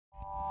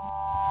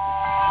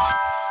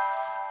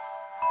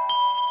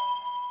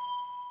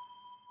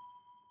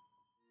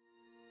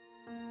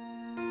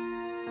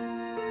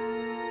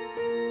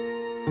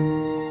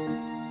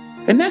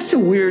And that's the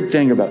weird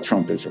thing about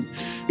Trumpism.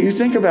 You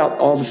think about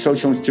all the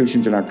social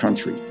institutions in our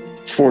country,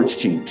 sports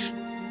teams,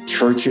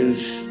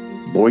 churches,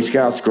 Boy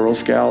Scouts, Girl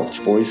Scouts,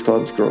 boys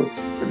clubs, girls.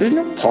 There's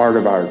no part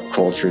of our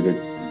culture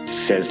that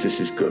says this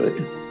is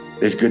good.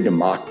 It's good to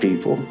mock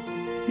people.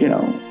 You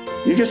know,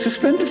 you get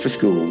suspended for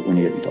school when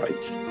you get in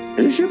fights.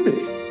 It should be.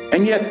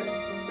 And yet,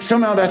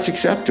 somehow that's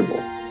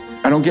acceptable.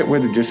 I don't get where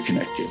the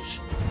disconnect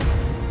is.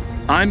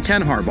 I'm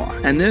Ken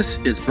Harbaugh, and this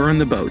is Burn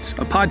the Boats,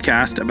 a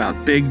podcast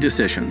about big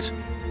decisions.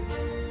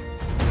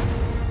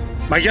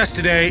 My guest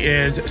today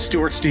is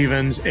Stuart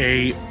Stevens,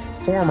 a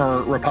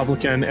former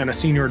Republican and a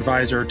senior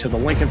advisor to the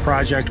Lincoln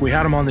Project. We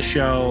had him on the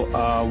show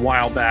a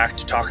while back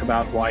to talk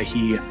about why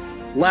he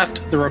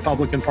left the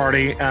Republican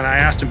Party, and I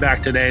asked him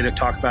back today to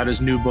talk about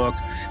his new book,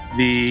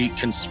 The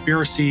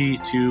Conspiracy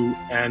to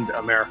End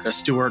America.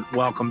 Stuart,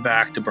 welcome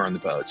back to Burn the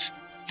Boats.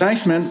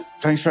 Thanks, man.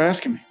 Thanks for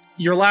asking me.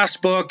 Your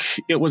last book,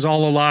 It Was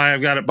All a Lie.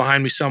 I've got it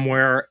behind me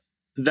somewhere.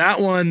 That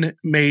one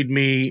made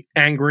me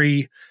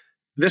angry.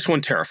 This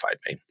one terrified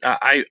me.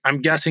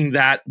 I'm guessing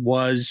that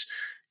was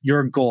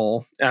your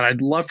goal, and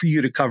I'd love for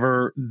you to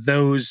cover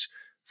those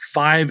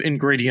 5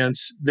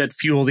 ingredients that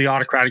fuel the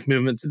autocratic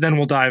movements. Then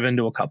we'll dive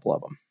into a couple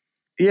of them.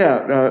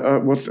 Yeah,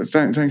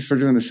 thanks for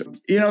doing this.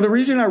 You know, the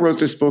reason I wrote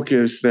this book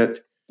is that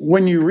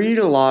when you read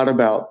a lot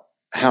about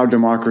how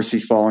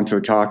democracies fall into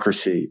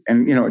autocracy,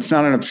 and, you know, it's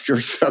not an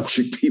obscure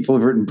subject people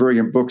have written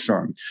brilliant books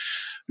on,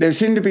 there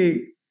seem to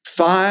be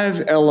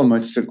 5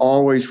 elements that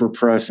always were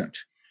present.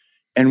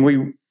 And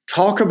we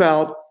talk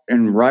about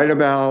and write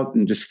about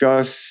and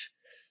discuss,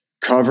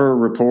 cover,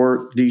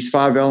 report these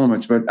 5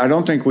 elements, but I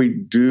don't think we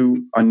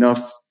do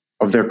enough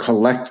of their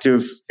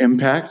collective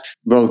impact,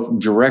 both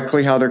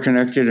directly how they're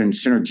connected and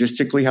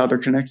synergistically how they're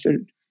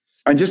connected.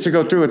 And just to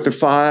go through it, the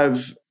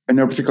 5, in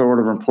no particular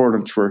order of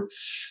importance, were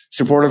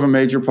support of a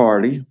major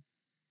party,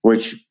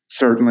 which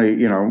certainly,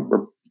 you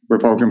know,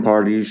 Republican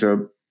Party's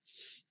a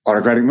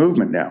autocratic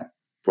movement now,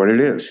 what it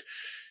is.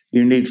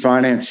 You need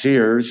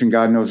financiers, and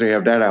God knows they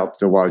have that out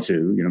the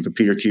wazoo, you know, the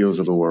Peter Thiels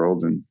of the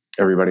world and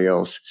everybody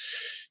else.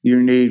 You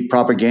need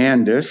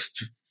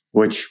propagandists,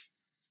 which,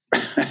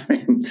 I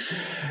mean,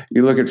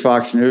 you look at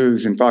Fox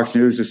News, and Fox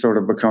News has sort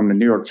of become the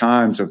New York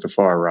Times of the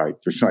far right.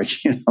 There's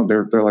like, you know,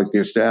 they're like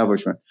the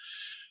establishment.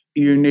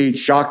 You need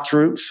shock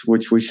troops,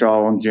 which we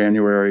saw on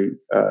January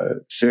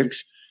 6th.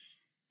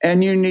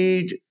 And you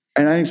need,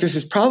 and I think this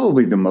is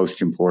probably the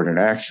most important,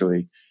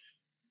 actually,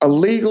 a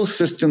legal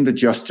system to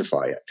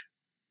justify it.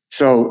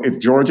 So if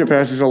Georgia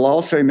passes a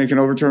law saying they can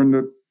overturn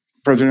the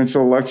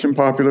presidential election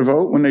popular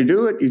vote, when they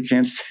do it, you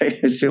can't say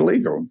it's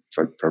illegal. It's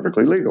like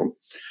perfectly legal.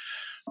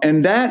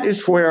 And that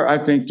is where I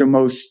think the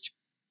most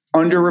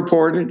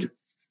underreported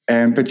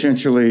and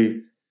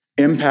potentially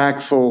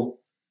impactful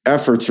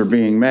efforts are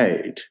being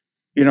made.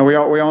 You know, we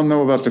all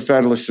know about the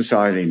Federalist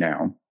Society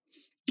now.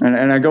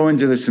 And I go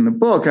into this in the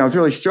book, and I was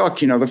really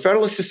struck, you know, the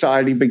Federalist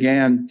Society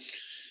began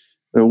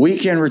the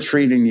weekend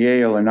retreat in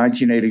Yale in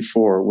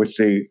 1984 with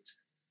the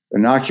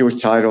innocuous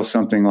title,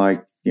 something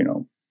like, you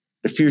know,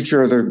 the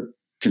future of the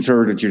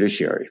conservative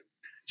judiciary.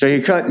 So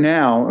you cut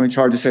now, and it's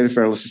hard to say the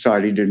Federalist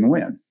Society didn't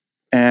win.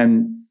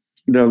 And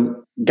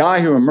the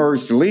guy who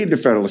emerged to lead the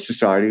Federalist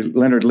Society,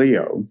 Leonard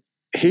Leo,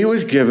 he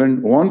was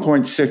given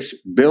 $1.6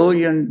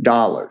 billion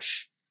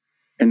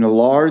in the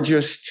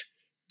largest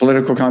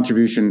political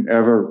contribution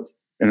ever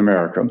in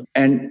America.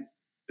 And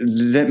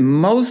that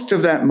most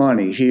of that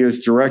money he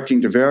is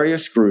directing to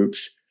various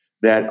groups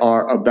that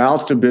are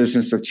about the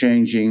business of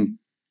changing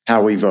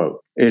how we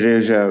vote. It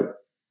is a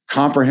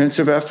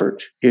comprehensive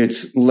effort.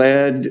 It's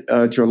led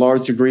to a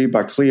large degree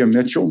by Clea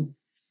Mitchell,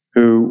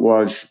 who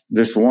was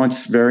this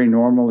once very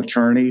normal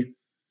attorney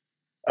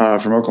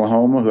from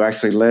Oklahoma, who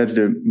actually led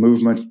the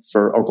movement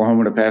for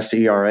Oklahoma to pass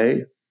the ERA,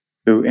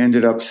 who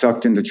ended up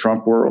sucked into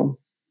Trump world,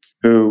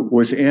 who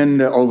was in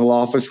the Oval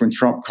Office when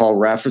Trump called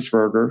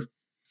Raffensperger.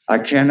 I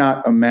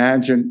cannot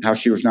imagine how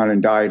she was not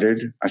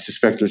indicted. I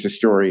suspect there's a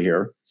story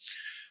here.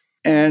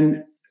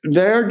 And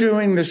they're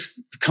doing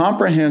this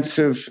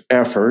comprehensive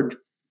effort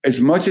as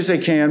much as they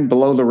can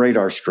below the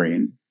radar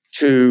screen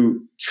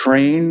to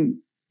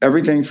train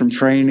everything from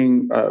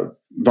training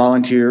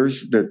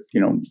volunteers that,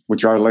 you know,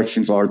 which our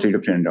elections largely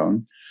depend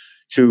on,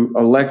 to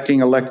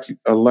electing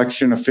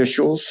election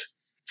officials,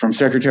 from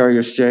Secretary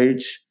of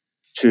States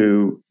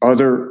to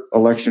other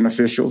election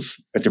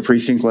officials at the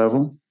precinct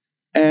level.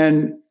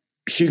 And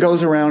she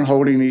goes around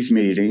holding these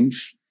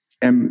meetings,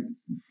 and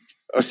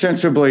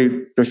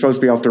ostensibly they're supposed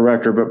to be off the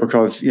record, but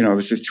because, you know,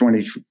 this is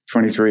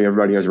 2023,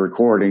 everybody has a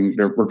recording,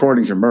 the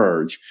recordings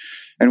emerge.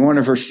 And one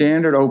of her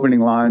standard opening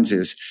lines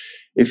is,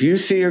 if you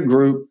see a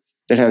group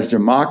that has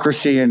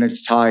democracy in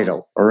its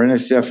title or in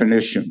its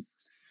definition,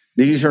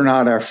 these are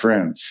not our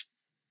friends.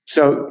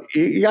 So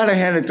you got to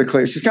hand it to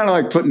Clea. She's kind of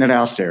like putting it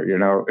out there, you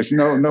know. It's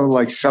no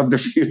like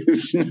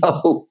subterfuge,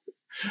 no.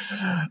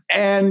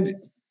 And,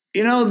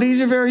 you know,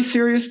 these are very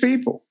serious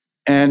people.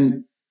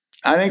 And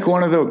I think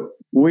one of the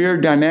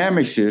weird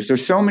dynamics is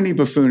there's so many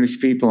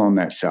buffoonish people on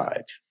that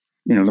side.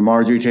 You know, the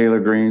Marjorie Taylor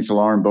Greenes, the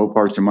Lauren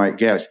Boeparts, and Mike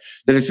Getz,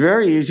 that it's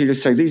very easy to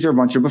say these are a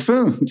bunch of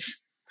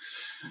buffoons.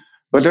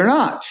 but they're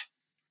not.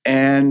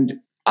 And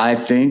I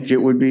think it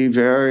would be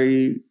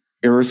very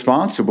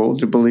irresponsible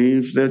to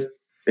believe that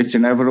it's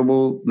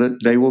inevitable that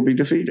they will be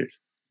defeated.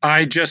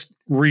 I just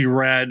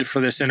reread for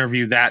this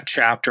interview that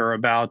chapter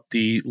about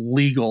the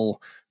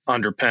legal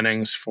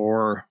underpinnings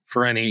for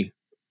any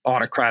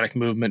autocratic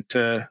movement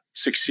to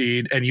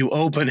succeed, and you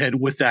open it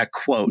with that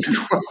quote.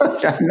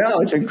 I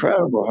know, it's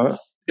incredible, huh?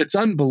 It's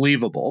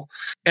unbelievable.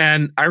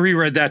 And I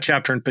reread that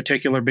chapter in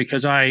particular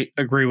because I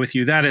agree with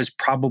you. That is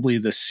probably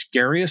the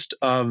scariest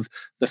of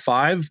the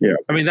 5. Yeah.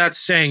 I mean, that's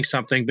saying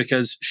something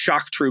because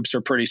shock troops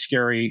are pretty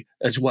scary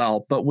as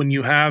well. But when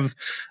you have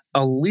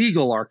a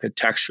legal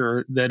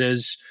architecture that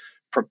is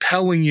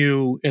propelling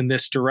you in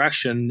this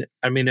direction,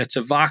 I mean, it's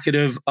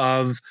evocative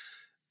of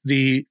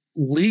the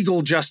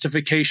legal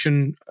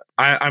justification.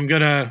 I'm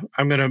gonna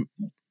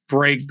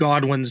break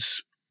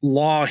Godwin's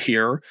law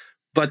here,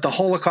 but the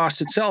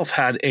Holocaust itself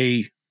had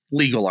a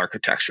legal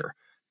architecture.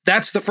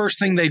 That's the first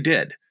thing they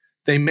did.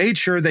 They made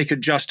sure they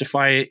could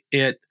justify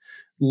it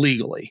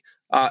legally.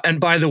 And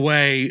by the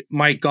way,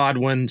 Mike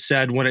Godwin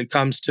said when it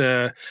comes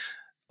to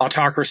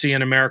autocracy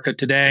in America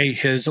today,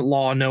 his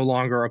law no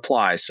longer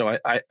applies. So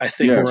I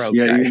think we're okay.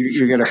 Yeah,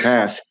 you get a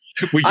pass.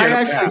 I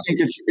actually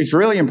think it's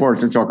really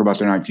important to talk about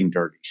the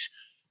 1930s.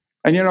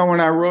 And, when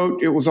I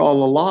wrote It Was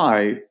All a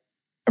Lie,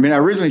 I mean, I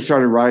originally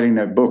started writing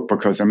that book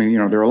because,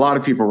 there are a lot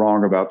of people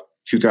wrong about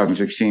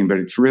 2016, but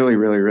it's really,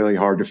 really, really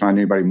hard to find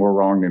anybody more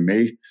wrong than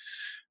me.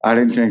 I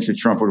didn't think that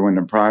Trump would win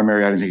the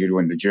primary. I didn't think he'd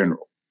win the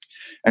general.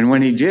 And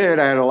when he did,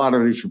 I had a lot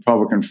of these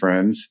Republican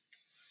friends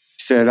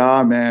said,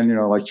 man,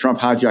 like Trump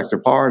hijacked the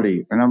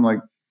party. And I'm like,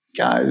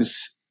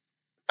 guys,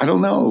 I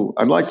don't know.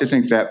 I'd like to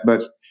think that.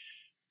 But,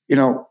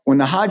 when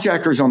the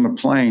hijacker's on the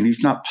plane,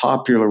 he's not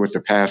popular with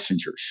the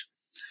passengers.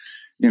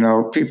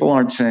 People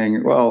aren't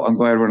saying, well, I'm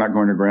glad we're not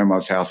going to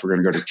grandma's house. We're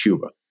going to go to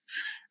Cuba.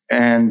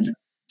 And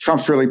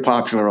Trump's really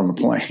popular on the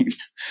plane.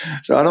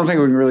 So I don't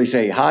think we can really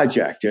say he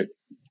hijacked it.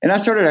 And I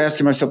started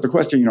asking myself the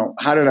question,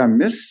 how did I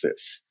miss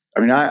this? I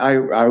mean,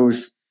 I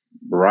was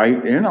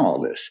right in all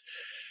this.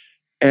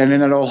 And then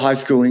that old high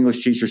school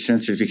English teacher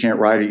sense that if you can't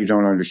write it, you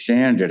don't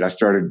understand it. I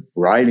started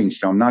writing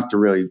some, not to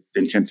really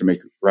intend to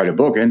write a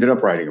book. I ended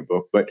up writing a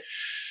book. But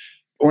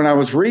when I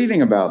was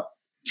reading about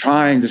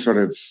trying to sort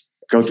of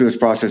go through this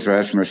process of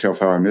asking myself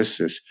how I missed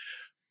this,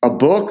 a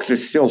book that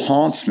still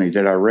haunts me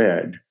that I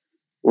read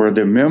were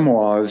the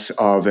memoirs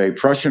of a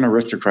Prussian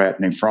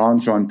aristocrat named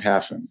Franz von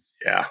Papen.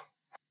 Yeah.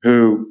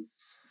 Who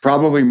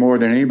probably more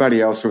than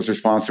anybody else was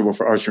responsible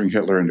for ushering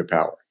Hitler into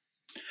power.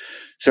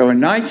 So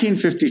in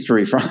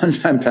 1953, Franz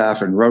von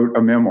Papen wrote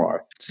a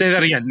memoir. Say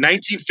that again,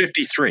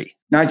 1953.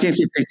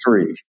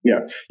 1953,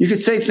 yeah. You could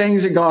say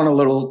things had gone a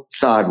little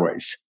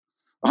sideways.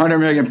 100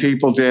 million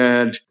people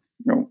dead,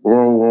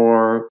 World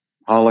War,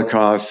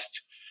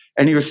 Holocaust.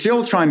 And he was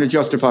still trying to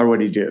justify what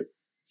they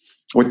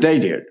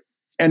did.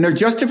 And their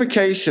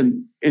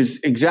justification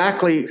is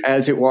exactly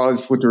as it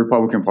was with the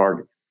Republican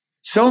Party.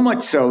 So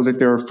much so that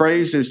there are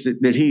phrases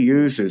that he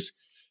uses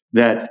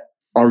that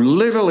are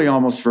literally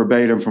almost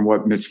verbatim from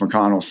what Mitch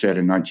McConnell said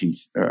in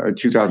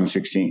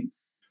 2016.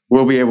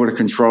 We'll be able to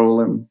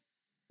control him.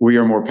 We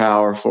are more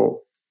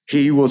powerful.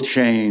 He will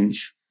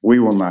change. We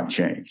will not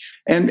change.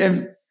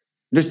 And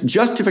this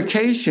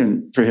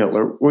justification for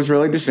Hitler was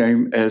really the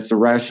same as the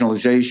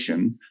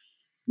rationalization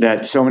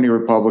that so many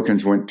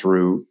Republicans went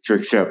through to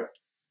accept,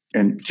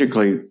 and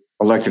particularly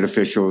elected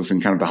officials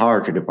and kind of the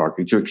hierarchy of the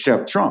party, to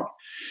accept Trump.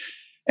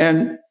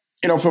 And,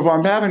 for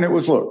von Papen, it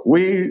was, look,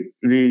 we,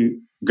 the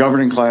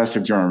governing class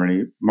of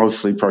Germany,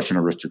 mostly Prussian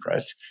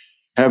aristocrats,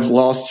 have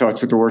lost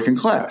touch with the working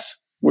class,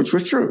 which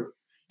was true.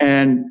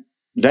 And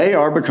they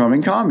are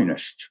becoming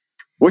communist,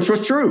 which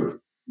was true.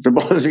 There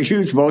was a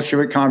huge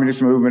Bolshevik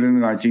communist movement in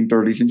the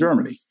 1930s in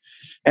Germany.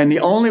 And the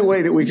only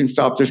way that we can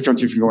stop this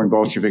country from going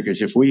Bolshevik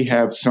is if we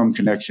have some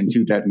connection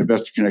to that, and the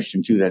best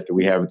connection to that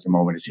we have at the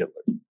moment is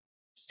Hitler.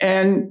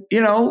 And,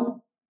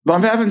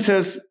 von Papen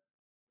says,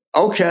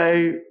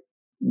 okay,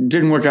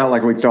 didn't work out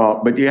like we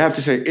thought, but you have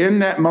to say, in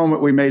that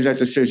moment we made that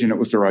decision, it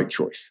was the right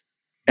choice.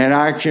 And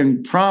I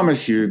can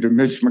promise you that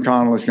Mitch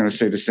McConnell is going to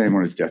say the same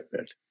on his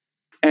deathbed.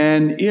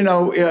 And,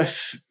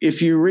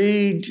 if you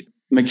read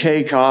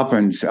McKay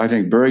Coppin's, I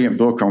think, brilliant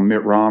book on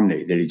Mitt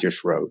Romney that he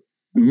just wrote,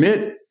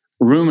 Mitt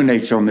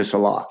ruminates on this a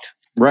lot.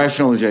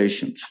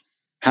 Rationalizations,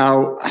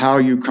 how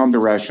you come to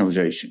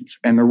rationalizations,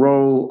 and the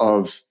role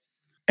of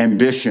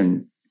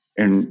ambition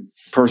in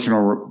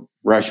personal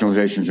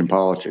rationalizations in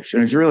politics.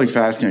 And it's really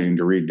fascinating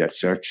to read that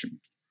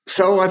section.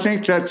 So I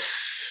think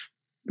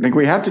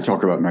we have to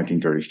talk about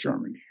 1930s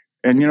Germany.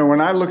 And, when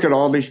I look at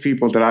all these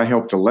people that I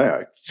helped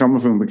elect, some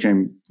of whom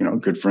became,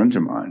 good friends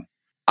of mine,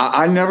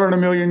 I never in a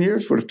million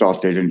years would have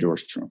thought they'd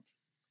endorse Trump.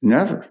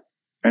 Never.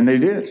 And they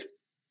did.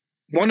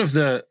 One of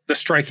the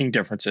striking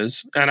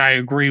differences, and I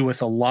agree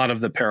with a lot of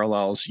the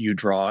parallels you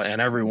draw,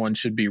 and everyone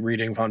should be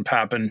reading von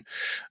Papen,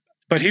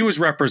 but he was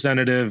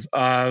representative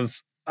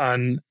of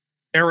an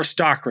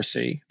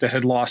aristocracy that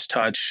had lost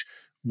touch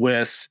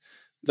with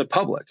the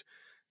public.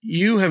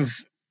 You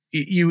have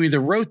you either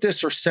wrote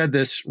this or said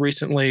this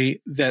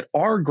recently, that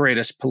our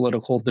greatest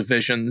political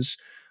divisions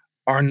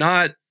are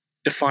not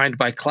defined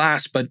by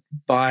class, but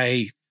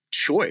by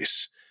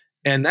choice.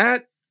 And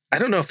that, I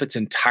don't know if it's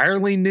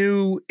entirely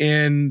new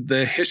in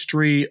the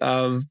history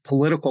of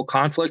political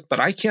conflict, but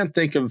I can't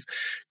think of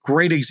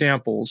great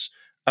examples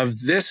of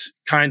this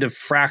kind of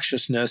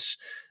fractiousness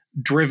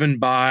driven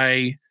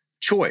by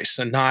choice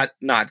and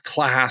not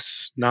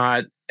class,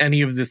 not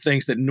any of the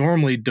things that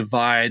normally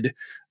divide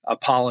a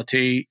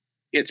polity.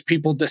 It's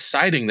people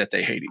deciding that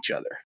they hate each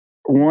other.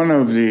 One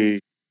of the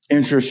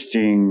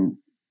interesting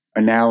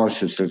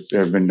analysis that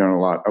have been done a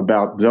lot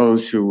about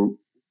those who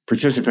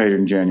participated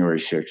in January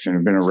 6th and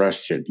have been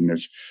arrested. And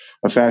it's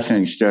a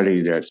fascinating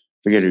study that, I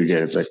forget who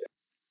did it, but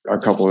a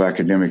couple of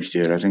academics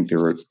did. I think they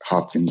were at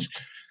Hopkins.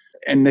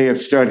 And they have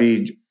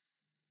studied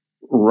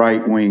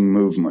right-wing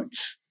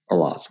movements a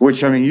lot,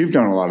 which, I mean, you've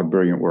done a lot of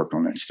brilliant work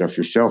on that stuff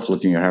yourself,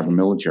 looking at how the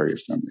military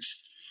has done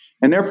this.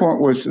 And their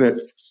point was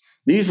that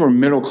these were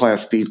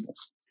middle-class people,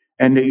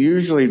 and that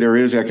usually there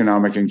is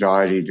economic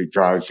anxiety that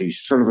drives these,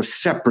 sort of a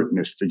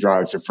separateness that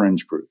drives the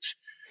fringe groups.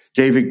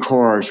 David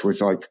Koresh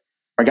was like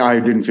a guy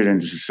who didn't fit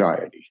into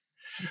society.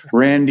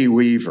 Randy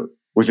Weaver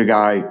was a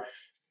guy,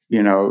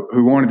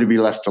 who wanted to be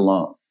left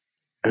alone,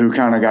 who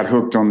kind of got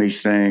hooked on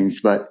these things,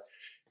 but,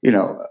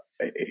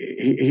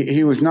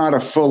 he was not a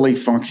fully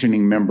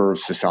functioning member of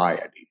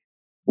society.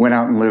 Went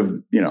out and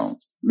lived,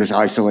 this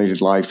isolated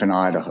life in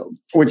Idaho,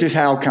 which is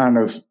how kind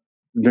of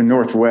the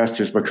Northwest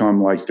has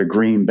become like the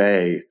Green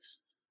Bay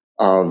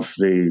of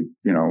the,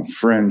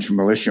 fringe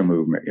militia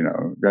movement.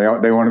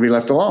 They want to be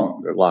left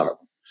alone, a lot of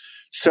them.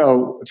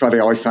 So that's why they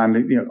always find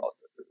that,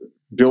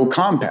 build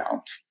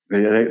compounds.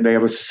 They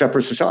have a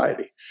separate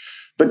society.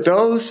 But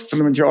those, for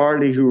the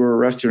majority who were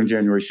arrested on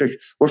January 6th,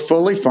 were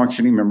fully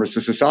functioning members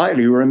of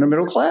society who were in the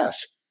middle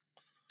class.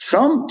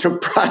 Some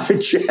took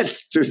private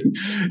jets to,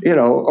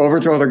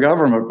 overthrow the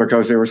government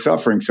because they were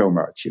suffering so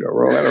much.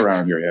 Roll that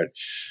around in your head.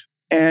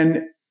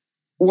 And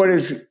what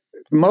is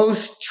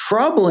most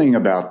troubling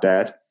about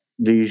that,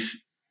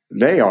 these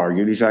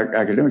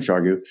academics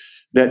argue,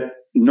 that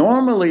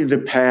normally the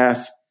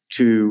path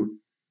to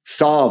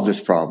solve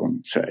this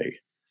problem, say,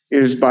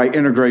 is by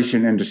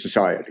integration into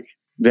society.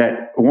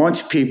 That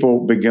once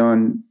people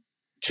begun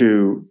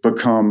to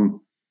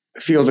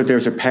feel that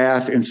there's a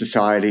path in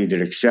society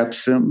that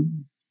accepts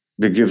them,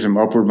 that gives them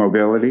upward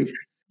mobility,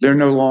 they're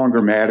no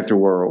longer mad at the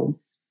world.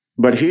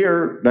 But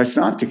here, that's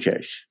not the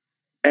case.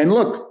 And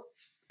look,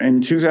 in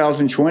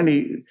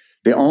 2020,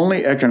 the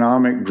only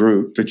economic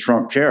group that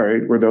Trump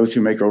carried were those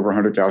who make over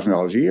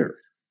 $100,000 a year.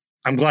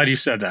 I'm glad you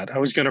said that. I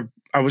was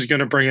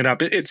gonna bring it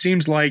up. It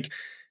seems like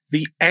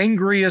the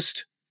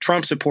angriest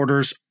Trump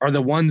supporters are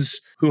the ones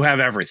who have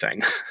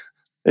everything.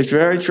 It's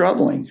very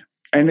troubling.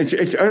 And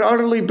it's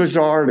utterly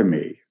bizarre to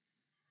me.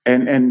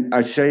 And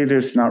I say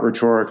this not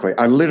rhetorically.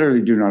 I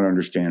literally do not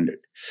understand it.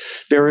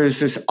 There is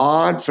this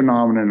odd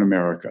phenomenon in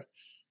America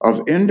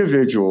of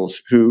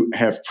individuals who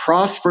have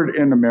prospered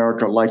in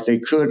America like they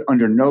could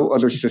under no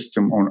other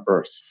system on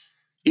earth.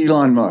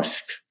 Elon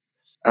Musk,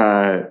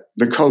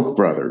 the Koch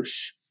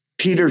brothers,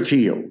 Peter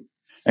Thiel.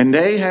 And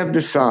they have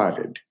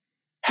decided,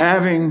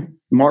 having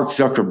Mark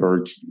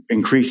Zuckerberg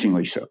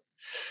increasingly so,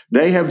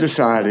 they have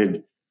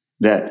decided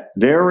that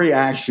their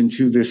reaction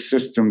to this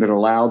system that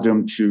allowed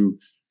them to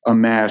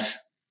amass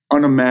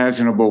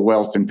unimaginable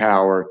wealth and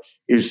power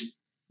is,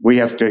 we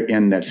have to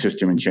end that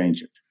system and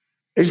change it.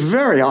 It's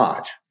very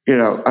odd.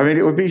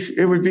 It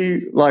would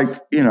be like,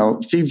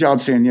 Steve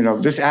Jobs saying,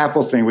 this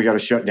Apple thing, we got to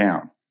shut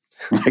down.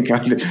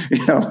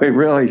 It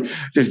really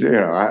just,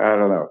 I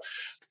don't know.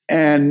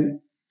 And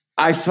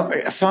I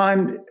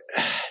find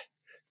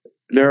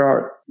there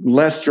are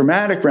less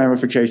dramatic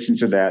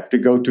ramifications of that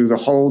go through the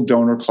whole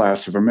donor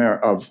class of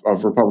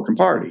Republican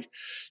Party.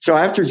 So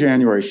after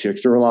January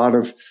 6th, there were a lot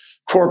of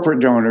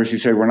corporate donors who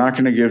said, we're not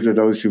going to give to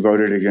those who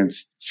voted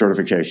against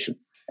certification.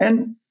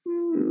 And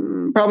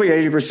probably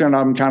 80% of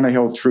them kind of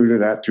held true to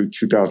that to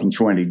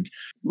 2020.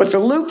 But the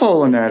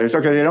loophole in that is,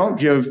 okay, they don't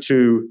give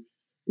to,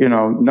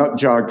 nut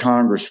job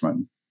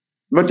congressmen,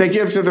 but they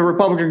give to the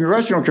Republican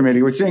Congressional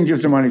Committee, which then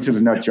gives the money to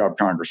the nut job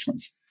congressmen.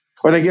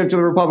 Or they give to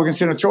the Republican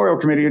Senatorial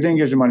Committee, who then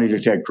gives the money to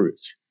Ted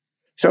Cruz.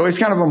 So it's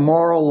kind of a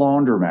moral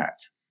laundromat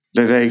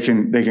that they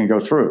can go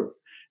through.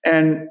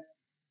 And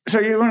so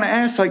you're going to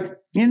ask,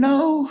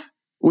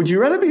 would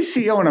you rather be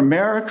CEO in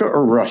America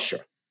or Russia?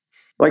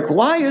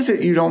 Why is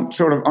it you don't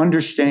sort of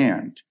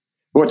understand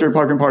what the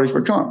Republican Party's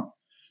become?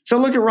 So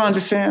look at Ron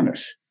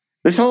DeSantis.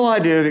 This whole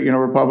idea that,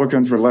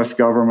 Republicans were less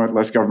government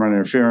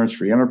interference,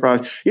 free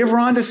enterprise. If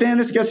Ron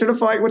DeSantis gets in a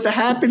fight with the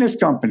Happiness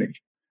Company,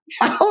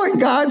 how in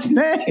God's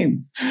name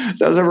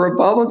does a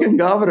Republican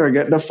governor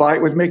get in a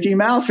fight with Mickey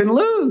Mouse and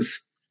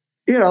lose?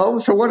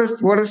 So what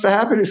does the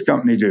Happiness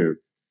Company do?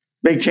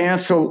 They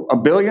cancel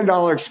 $1 billion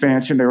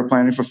expansion they were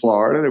planning for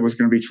Florida. There was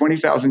going to be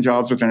 20,000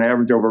 jobs with an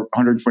average over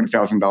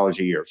 $120,000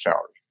 a year of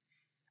salary.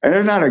 And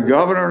there's not a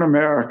governor in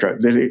America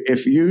that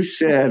if you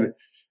said,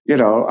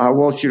 I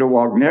want you to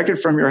walk naked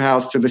from your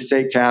house to the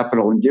state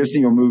capitol and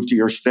Disney will move to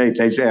your state,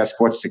 they'd ask,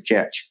 what's the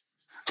catch?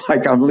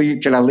 Like,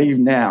 can I leave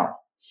now?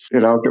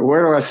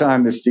 Where do I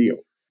sign this deal?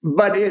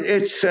 But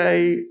it's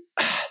a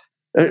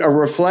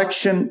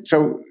reflection.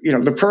 So,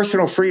 the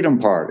Personal Freedom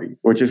Party,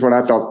 which is what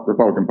I thought the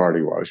Republican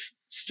Party was,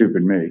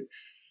 stupid me,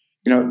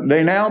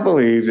 they now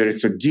believe that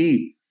it's a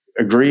deep,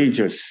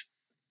 egregious,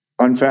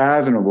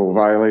 unfathomable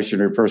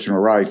violation of your personal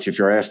rights if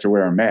you're asked to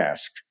wear a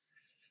mask.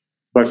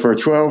 But for a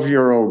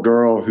 12-year-old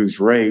girl who's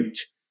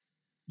raped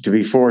to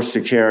be forced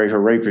to carry her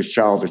rapist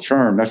child to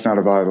term, that's not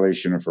a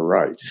violation of her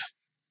rights.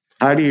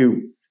 How do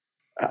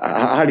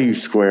you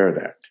square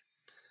that?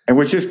 And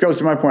which just goes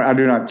to my point, I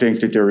do not think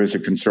that there is a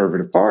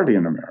conservative party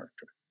in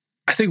America.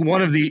 I think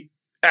one of the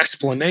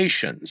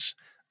explanations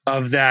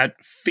of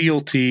that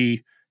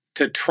fealty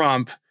to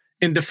Trump,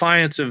 in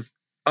defiance of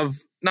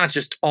not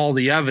just all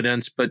the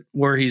evidence, but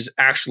where he's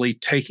actually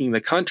taking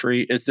the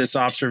country, is this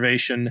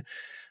observation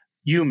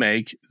you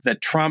make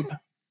that Trump,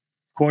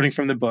 quoting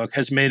from the book,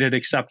 has made it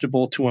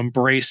acceptable to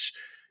embrace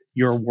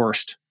your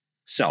worst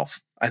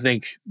self. I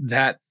think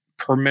that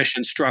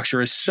permission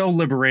structure is so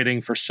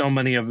liberating for so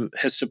many of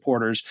his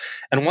supporters.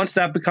 And once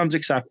that becomes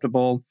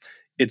acceptable,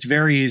 it's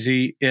very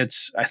easy.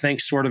 It's, I think,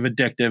 sort of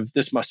addictive.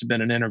 This must have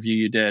been an interview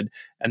you did.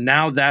 And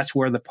now that's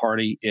where the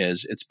party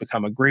is. It's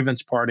become a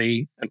grievance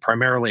party, and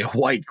primarily a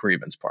white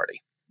grievance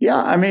party.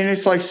 Yeah, I mean,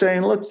 it's like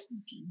saying, look,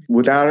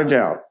 without a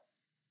doubt,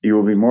 you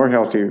will be more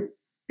healthy,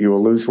 you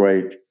will lose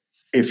weight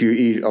if you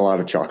eat a lot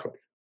of chocolate.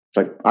 It's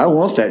like, I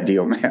want that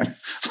deal, man.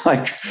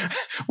 Like,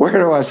 where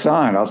do I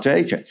sign? I'll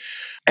take it.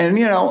 And,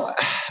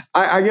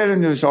 I get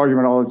into this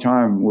argument all the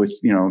time with,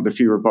 the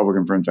few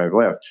Republican friends I've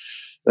left.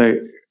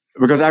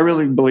 Because I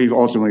really believe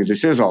ultimately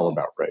this is all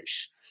about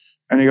race.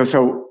 And they go,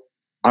 so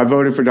I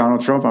voted for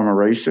Donald Trump, I'm a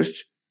racist?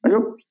 I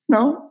go,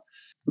 no.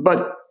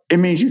 But it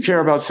means you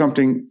care about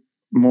something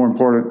more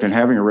important than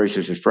having a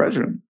racist as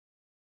president.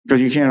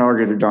 Because you can't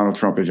argue that Donald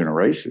Trump isn't a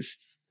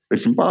racist.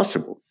 It's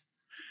impossible.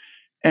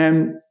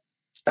 And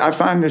I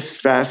find this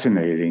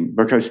fascinating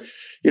because,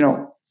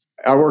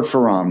 I worked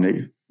for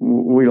Romney.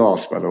 We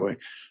lost, by the way.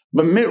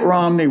 But Mitt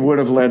Romney would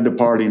have led the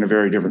party in a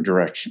very different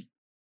direction.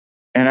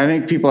 And I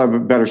think people have a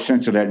better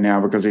sense of that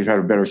now because they've had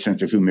a better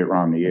sense of who Mitt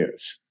Romney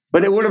is.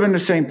 But it would have been the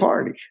same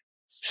party.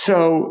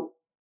 So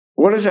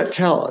what does that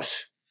tell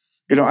us?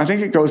 I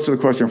think it goes to the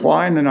question,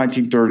 why in the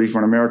 1930s,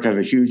 when America had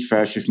a huge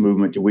fascist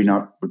movement, did we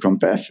not become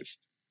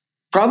fascist?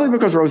 Probably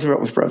because Roosevelt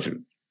was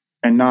president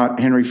and not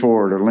Henry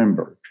Ford or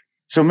Lindbergh.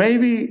 So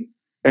maybe,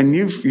 and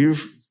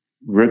you've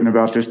written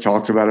about this,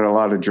 talked about it a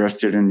lot,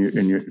 addressed it in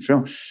your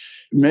film.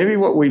 Maybe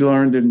what we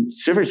learned in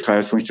civics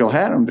class when we still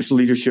had them, this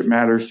leadership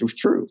matters, was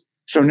true.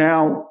 So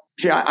now,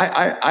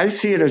 I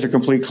see it as a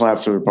complete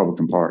collapse of the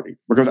Republican Party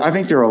because I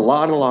think there are a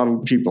lot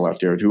of people out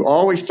there who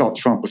always thought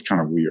Trump was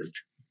kind of weird.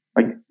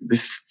 Like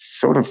this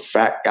sort of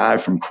fat guy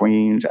from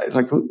Queens,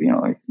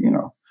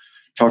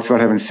 talks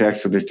about having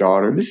sex with his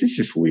daughter. This is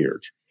just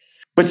weird.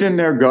 But then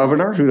their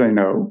governor, who they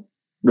know,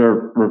 their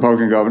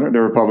Republican governor,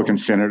 their Republican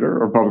senator,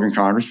 Republican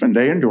congressman,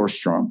 they endorse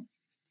Trump.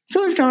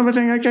 So it's kind of a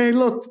thing like, hey,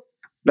 look,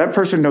 that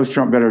person knows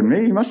Trump better than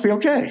me. He must be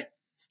okay.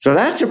 So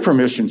that's a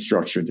permission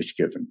structure that's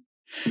given.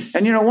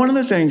 And, one of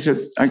the things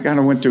that I kind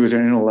of went through as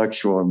an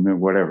intellectual,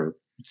 whatever,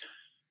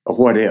 a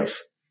what if.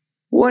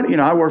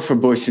 I worked for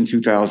Bush in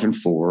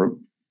 2004.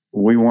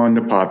 We won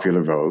the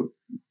popular vote.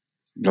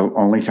 The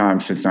only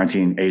time since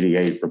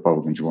 1988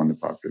 Republicans won the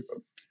popular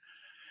vote.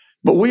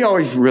 But we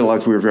always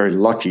realized we were very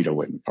lucky to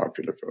win the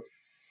popular vote.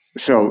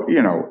 So,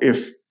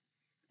 if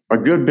a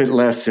good bit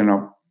less than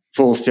a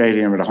full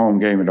stadium at a home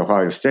game at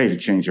Ohio State had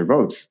changed their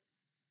votes,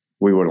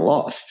 we would have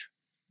lost.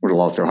 Would have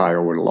lost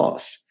Ohio, would have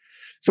lost.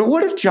 So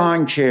what if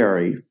John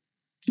Kerry,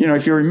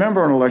 if you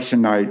remember on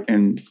election night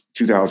in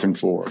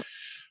 2004,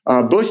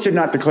 Bush did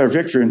not declare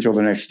victory until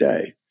the next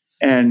day.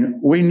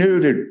 And we knew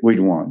that we'd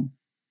won,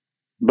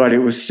 but it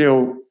was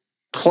still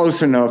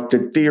close enough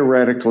that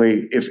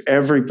theoretically, if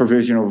every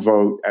provisional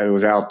vote that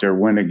was out there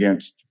went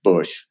against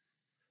Bush,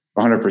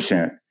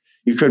 100%,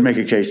 you could make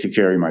a case that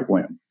Kerry might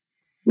win.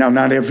 Now,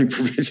 not every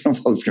provisional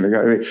vote's going to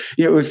go.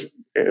 It was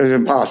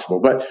impossible.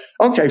 But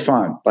okay,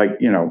 fine.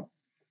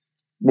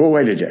 We'll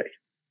wait a day.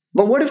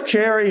 But what if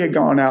Kerry had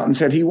gone out and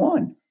said he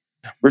won,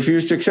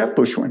 refused to accept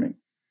Bush winning?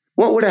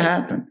 What would have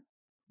happened?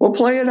 Well,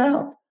 play it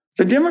out.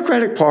 The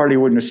Democratic Party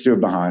wouldn't have stood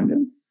behind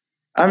him.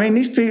 I mean,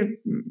 these people,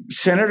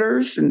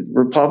 senators and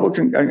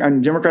Republican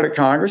and Democratic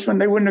congressmen,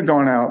 they wouldn't have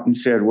gone out and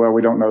said, well,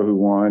 we don't know who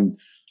won.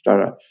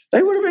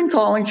 They would have been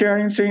calling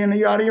Kerry and saying,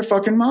 you out of your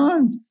fucking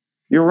mind.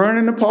 You're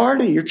ruining the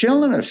party. You're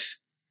killing us.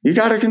 You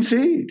got to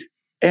concede.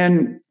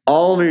 And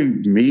all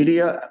the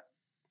media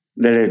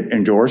that had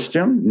endorsed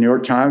him, New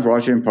York Times,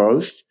 Washington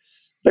Post,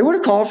 they would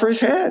have called for his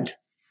head.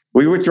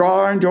 We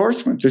withdraw our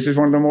endorsement. This is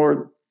one of the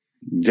more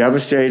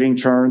devastating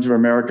turns of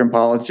American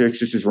politics.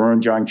 This has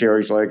ruined John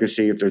Kerry's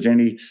legacy. If there's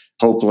any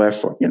hope left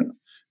for,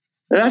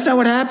 that's not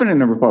what happened in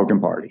the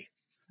Republican Party.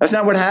 That's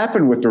not what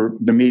happened with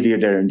the media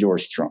that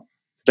endorsed Trump.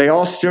 They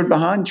all stood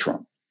behind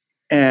Trump.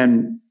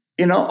 And,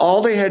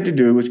 all they had to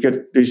do was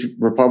get these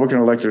Republican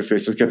elected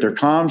officials, get their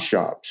comm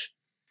shops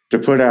to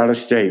put out a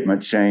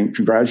statement saying,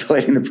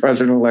 congratulating the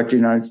president-elect of the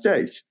United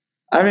States.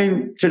 I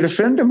mean, to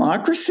defend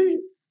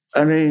democracy,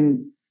 I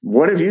mean,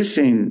 what have you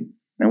seen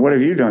and what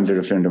have you done to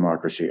defend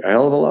democracy? A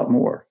hell of a lot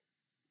more.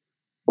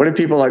 What did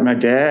people like my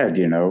dad,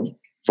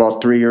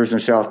 fought 3 years in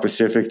the South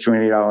Pacific,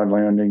 28 island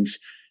landings,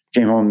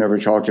 came home, never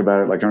talked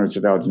about it like hundreds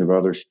of thousands of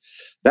others.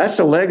 That's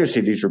the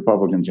legacy these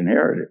Republicans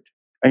inherited.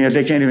 And yet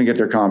they can't even get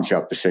their comm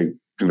shop to say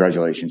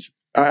congratulations.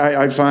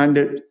 I find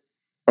it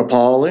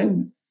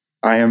appalling.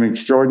 I am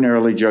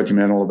extraordinarily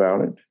judgmental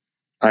about it.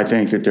 I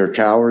think that they're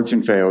cowards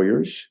and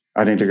failures.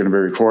 I think they're going to be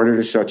recorded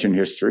as such in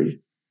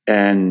history.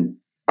 And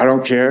I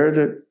don't care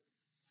that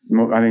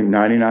I think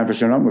 99% of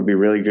them would be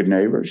really good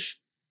neighbors.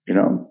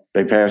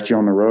 They passed you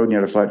on the road and you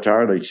had a flat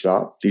tire, they'd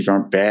stop. These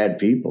aren't bad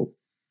people,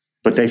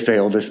 but they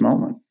failed this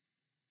moment.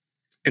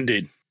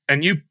 Indeed.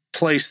 And you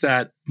place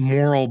that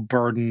moral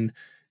burden,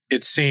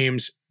 it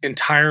seems,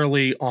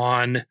 entirely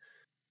on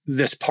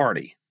this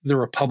party, the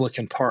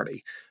Republican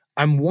Party.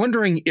 I'm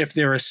wondering if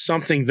there is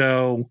something,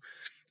 though,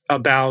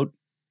 about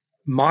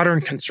modern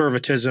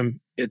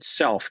conservatism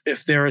itself,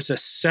 if there is a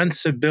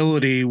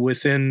sensibility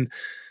within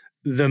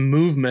the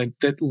movement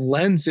that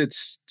lends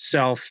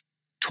itself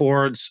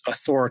towards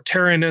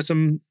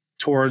authoritarianism,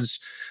 towards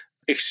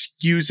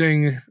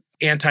excusing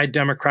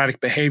anti-democratic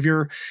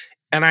behavior.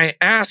 And I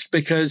ask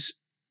because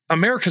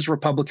America's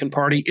Republican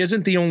Party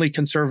isn't the only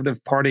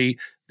conservative party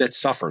that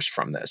suffers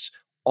from this.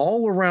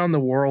 All around the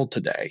world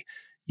today,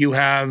 you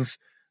have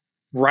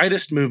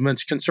rightist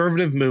movements,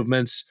 conservative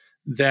movements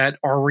that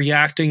are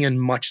reacting in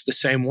much the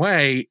same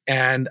way.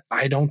 And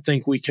I don't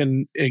think we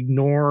can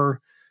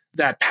ignore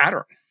that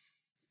pattern.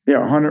 Yeah,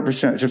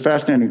 100%. It's a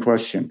fascinating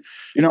question.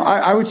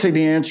 I would say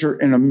the answer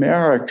in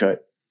America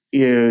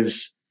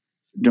is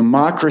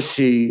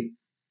democracy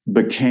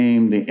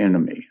became the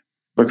enemy.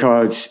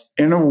 Because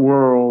in a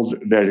world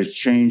that is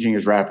changing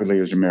as rapidly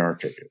as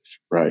America is,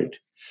 right?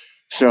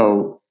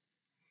 So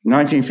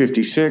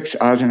 1956,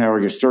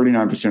 Eisenhower gets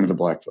 39% of the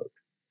black vote.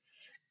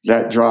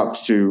 That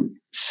drops to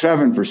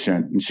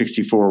 7% in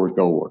 64 with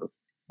Goldwater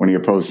when he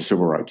opposed the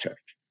Civil Rights Act.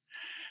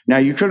 Now,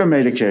 you could have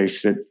made a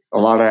case that a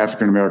lot of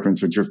African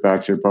Americans would drift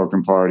back to the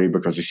Republican Party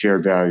because of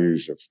shared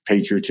values of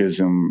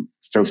patriotism,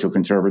 social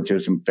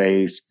conservatism,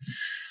 faith,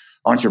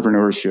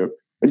 entrepreneurship.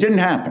 It didn't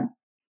happen.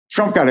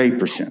 Trump got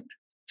 8%.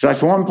 So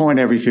that's 1 point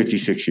every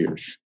 56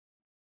 years.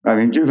 I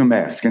mean, do the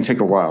math. It's going to take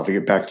a while to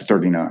get back to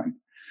 39.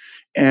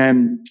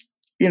 And,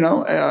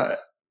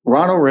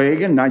 Ronald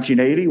Reagan,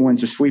 1980,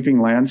 wins a sweeping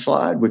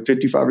landslide with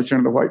 55%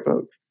 of the white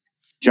vote.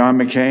 John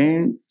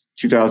McCain,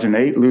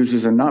 2008,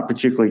 loses a not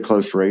particularly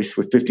close race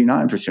with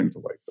 59% of the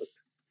white vote.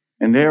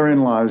 And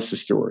therein lies the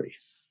story.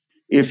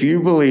 If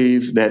you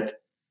believe that,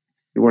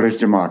 what is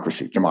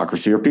democracy?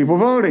 Democracy are people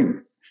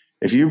voting.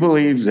 If you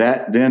believe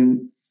that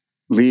then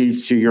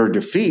leads to your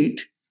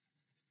defeat,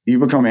 you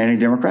become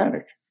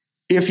anti-democratic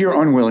if you're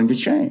unwilling to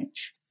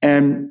change.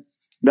 And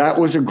that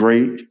was a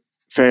great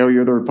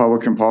failure of the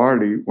Republican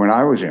Party when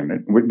I was in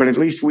it. But at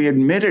least we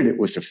admitted it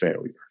was a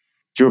failure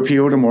to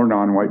appeal to more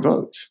non-white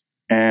votes.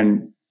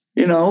 And,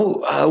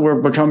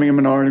 we're becoming a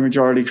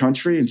minority-majority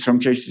country. In some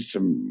cases,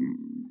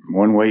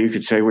 one way you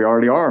could say we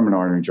already are a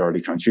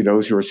minority-majority country.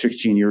 Those who are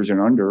 16 years and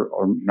under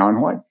are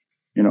non-white.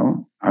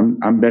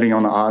 I'm betting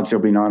on the odds they'll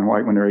be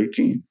non-white when they're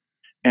 18.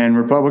 And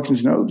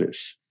Republicans know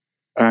this.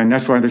 And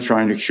that's why they're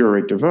trying to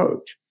curate the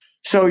vote.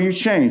 So you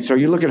change. So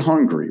you look at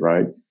Hungary,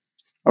 right?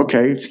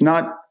 Okay, it's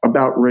not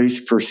about race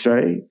per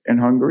se in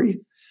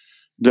Hungary,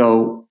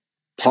 though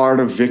part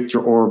of Viktor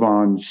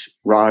Orban's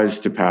rise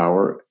to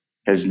power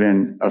has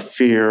been a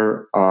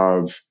fear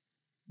of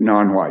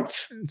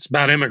non-whites. It's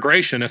about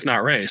immigration, if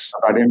not race.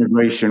 About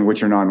immigration,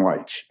 which are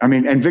non-whites. I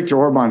mean, and Viktor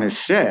Orban has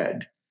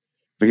said,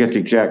 forget the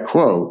exact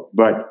quote,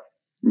 but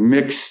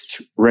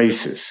mixed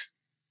races.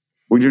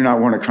 We do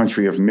not want a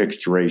country of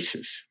mixed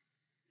races.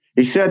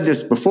 He said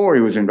this before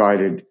he was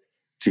invited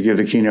to give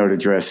the keynote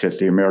address at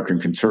the American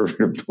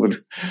Conservative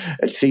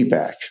at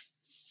CPAC.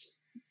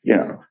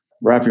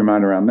 Wrap your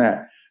mind around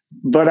that.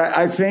 But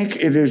I think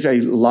it is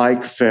a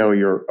like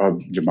failure of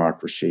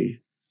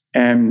democracy.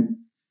 And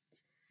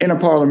in a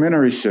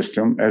parliamentary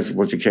system, as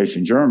was the case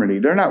in Germany,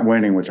 they're not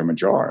winning with a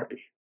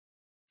majority.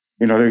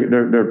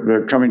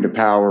 They're coming to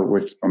power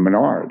with a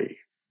minority.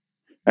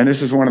 And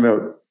this is one of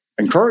the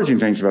encouraging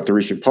things about the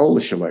recent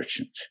Polish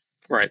elections.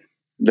 Right.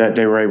 That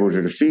they were able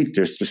to defeat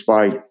this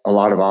despite a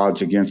lot of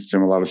odds against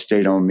them, a lot of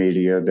state-owned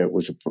media that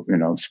was,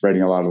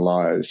 spreading a lot of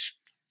lies.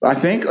 I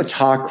think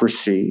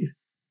autocracy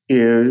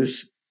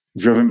is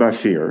driven by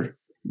fear.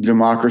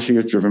 Democracy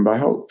is driven by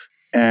hope.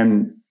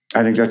 And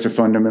I think that's a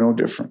fundamental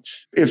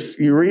difference. If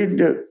you read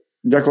the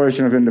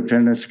Declaration of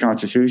Independence, the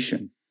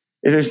Constitution,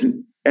 it is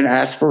an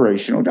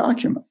aspirational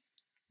document.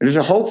 It is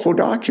a hopeful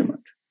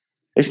document.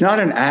 It's not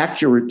an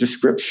accurate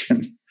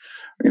description.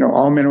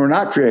 All men were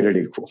not created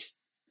equal.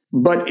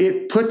 But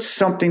it puts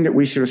something that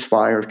we should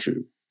aspire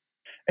to.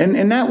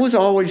 And that was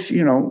always,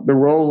 the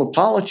role of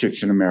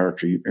politics in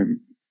America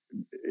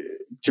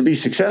to be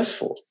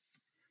successful.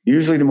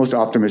 Usually the most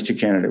optimistic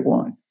candidate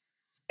won.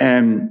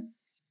 And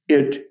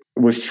it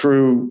was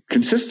true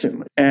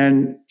consistently.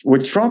 And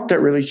with Trump, that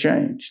really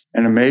changed.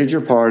 And a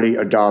major party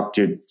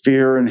adopted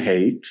fear and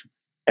hate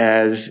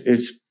as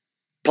its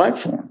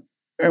platform.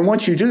 And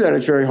once you do that,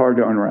 it's very hard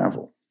to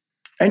unravel.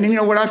 And,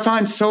 what I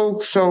find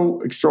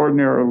so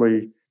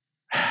extraordinarily,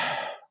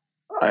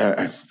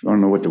 I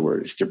don't know what the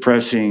word is,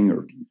 depressing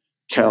or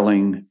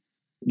telling,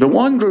 the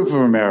one group of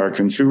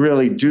Americans who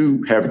really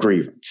do have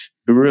grievance,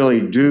 who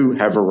really do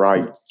have a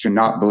right to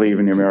not believe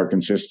in the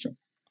American system,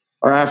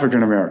 are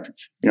African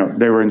Americans.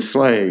 They were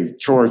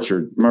enslaved,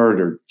 tortured,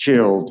 murdered,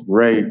 killed,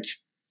 raped,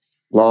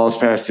 laws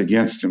passed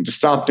against them to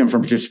stop them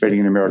from participating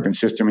in the American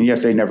system, and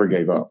yet they never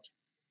gave up.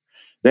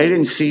 They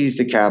didn't seize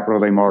the Capitol,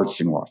 they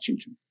marched in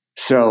Washington.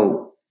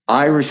 So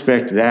I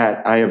respect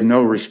that. I have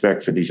no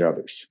respect for these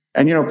others.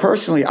 And,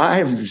 personally, I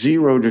have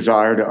zero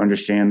desire to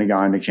understand the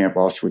guy in the Camp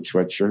Auschwitz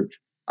sweatshirt.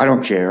 I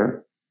don't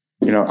care.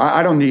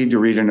 I don't need to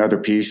read another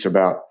piece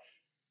about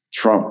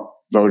Trump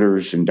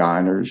voters and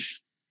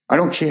diners. I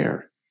don't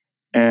care.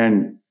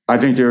 And I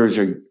think there is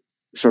a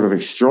sort of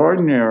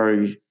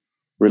extraordinary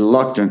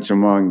reluctance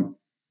among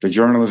the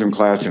journalism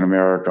class in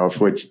America, of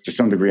which to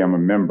some degree I'm a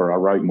member. I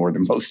write more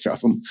than most of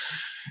them.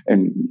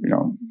 And,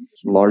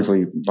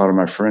 largely a lot of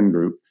my friend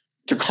group,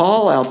 to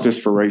call out this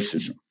for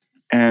racism.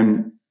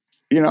 And,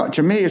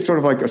 to me, it's sort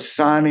of like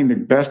assigning the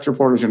best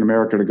reporters in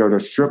America to go to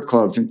strip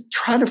clubs and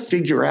try to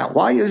figure out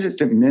why is it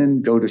that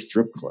men go to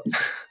strip clubs?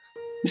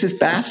 This is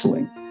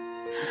baffling.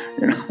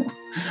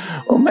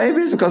 Well,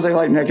 maybe it's because they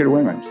like naked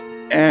women.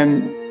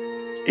 And,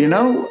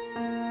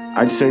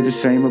 I'd say the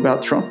same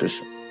about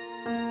Trumpism.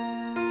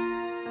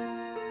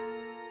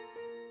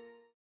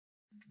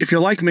 If you're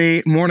like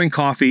me, morning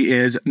coffee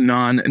is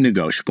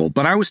non-negotiable,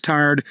 but I was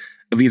tired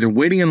of either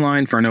waiting in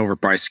line for an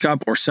overpriced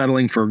cup or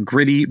settling for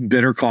gritty,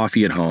 bitter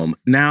coffee at home.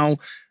 Now,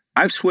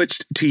 I've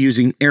switched to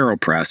using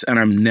AeroPress, and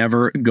I'm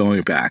never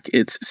going back.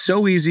 It's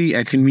so easy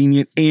and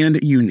convenient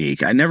and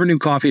unique. I never knew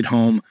coffee at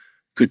home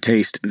could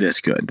taste this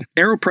good.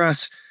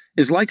 AeroPress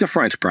is like a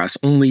French press,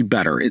 only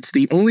better. It's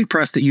the only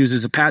press that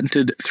uses a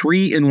patented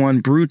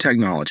 3-in-1 brew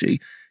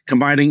technology,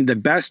 combining the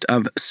best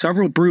of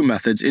several brew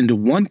methods into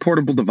one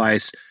portable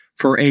device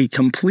for a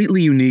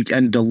completely unique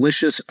and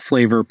delicious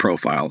flavor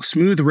profile.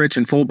 Smooth, rich,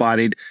 and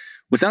full-bodied,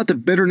 without the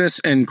bitterness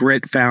and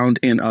grit found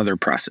in other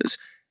presses.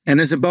 And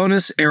as a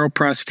bonus,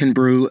 AeroPress can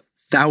brew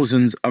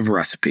thousands of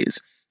recipes.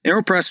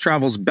 AeroPress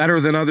travels better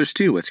than others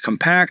too. It's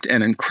compact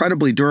and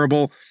incredibly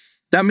durable.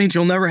 That means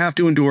you'll never have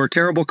to endure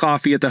terrible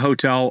coffee at the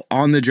hotel,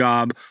 on the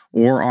job,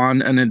 or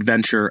on an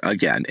adventure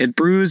again. It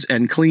brews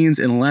and cleans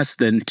in less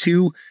than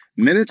 2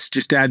 minutes.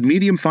 Just add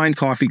medium fine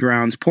coffee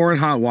grounds, pour in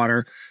hot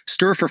water,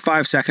 stir for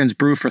 5 seconds,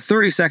 brew for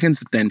 30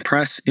 seconds, then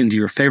press into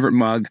your favorite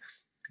mug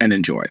and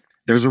enjoy.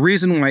 There's a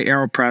reason why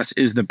AeroPress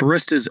is the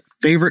barista's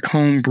favorite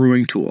home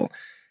brewing tool.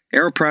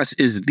 AeroPress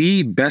is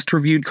the best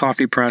reviewed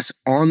coffee press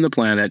on the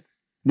planet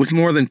with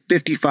more than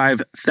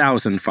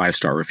 55,000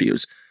 5-star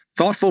reviews.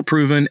 Thoughtful,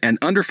 proven, and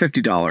under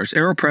 $50,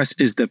 AeroPress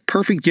is the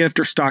perfect gift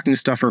or stocking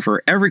stuffer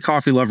for every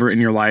coffee lover in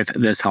your life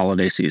this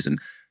holiday season.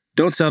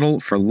 Don't settle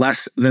for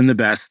less than the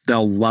best.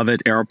 They'll love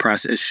it.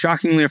 AeroPress is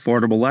shockingly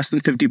affordable, less than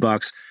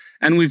 $50,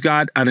 and we've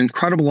got an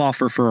incredible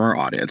offer for our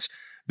audience.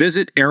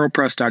 Visit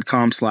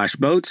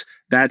aeropress.com/boats.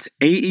 That's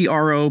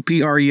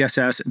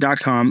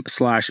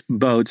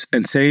AEROPRESS.com/boats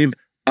and save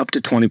up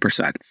to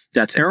 20%.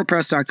 That's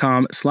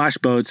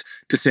aeropress.com/boats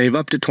to save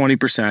up to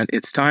 20%.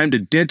 It's time to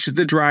ditch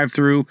the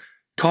drive-through,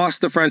 toss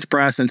the French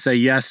press, and say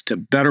yes to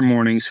better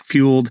mornings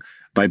fueled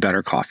by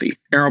better coffee.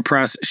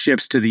 AeroPress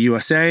ships to the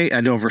USA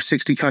and over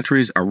 60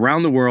 countries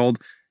around the world,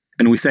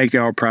 and we thank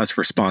AeroPress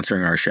for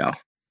sponsoring our show.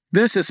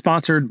 This is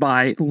sponsored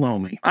by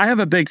Lomi. I have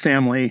a big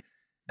family,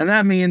 and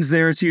that means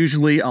there's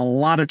usually a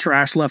lot of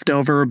trash left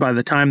over by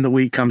the time the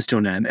week comes to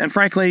an end. And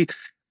frankly,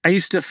 I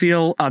used to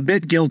feel a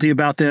bit guilty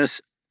about this,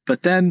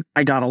 but then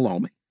I got a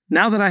Lomi.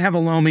 Now that I have a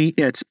Lomi,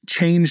 it's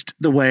changed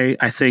the way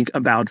I think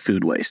about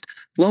food waste.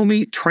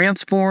 Lomi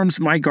transforms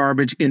my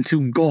garbage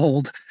into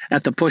gold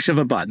at the push of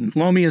a button.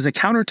 Lomi is a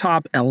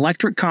countertop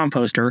electric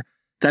composter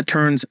that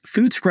turns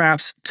food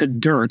scraps to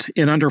dirt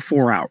in under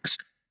 4 hours.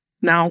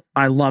 Now,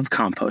 I love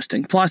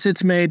composting. Plus,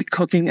 it's made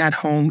cooking at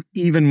home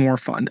even more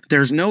fun.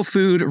 There's no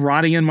food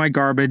rotting in my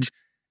garbage,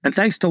 and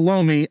thanks to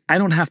Lomi, I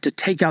don't have to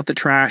take out the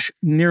trash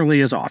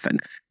nearly as often.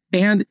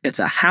 And it's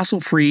a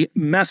hassle-free,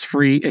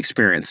 mess-free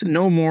experience.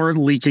 No more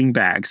leaking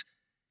bags.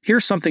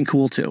 Here's something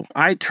cool too.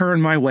 I turn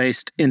my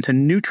waste into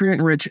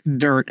nutrient-rich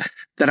dirt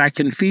that I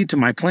can feed to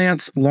my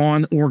plants,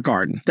 lawn, or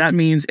garden. That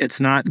means it's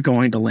not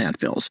going to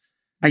landfills.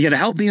 I get to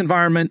help the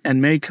environment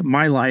and make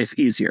my life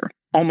easier.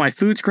 All my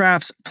food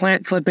scraps,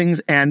 plant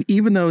clippings, and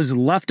even those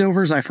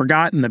leftovers I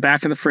forgot in the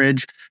back of the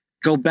fridge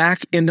go back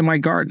into my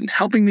garden,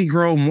 helping me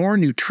grow more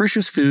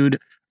nutritious food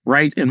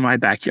right in my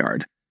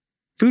backyard.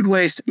 Food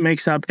waste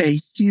makes up a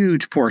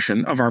huge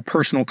portion of our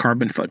personal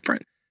carbon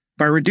footprint.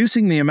 By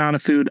reducing the amount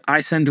of food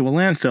I send to a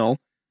landfill,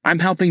 I'm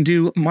helping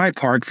do my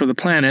part for the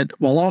planet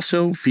while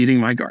also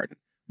feeding my garden.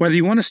 Whether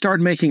you want to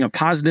start making a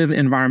positive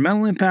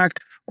environmental impact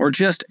or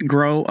just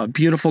grow a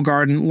beautiful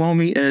garden,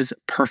 Lomi is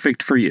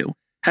perfect for you.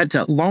 Head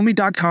to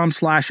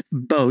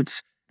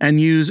lomi.com/boats and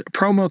use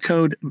promo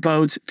code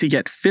BOATS to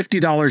get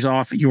 $50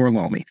 off your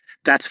Lomi.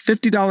 That's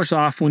 $50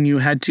 off when you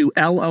head to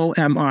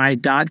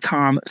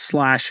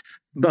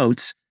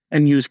lomi.com/boats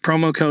and use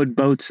promo code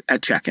BOATS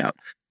at checkout.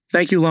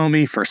 Thank you,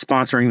 Lomi, for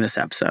sponsoring this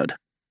episode.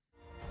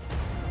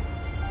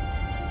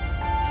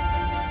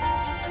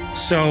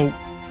 So,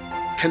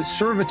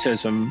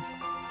 conservatism,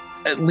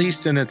 at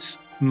least in its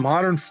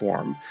modern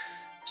form,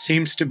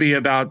 seems to be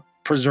about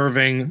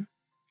preserving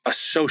a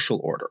social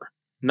order,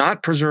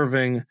 not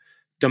preserving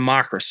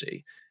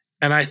democracy.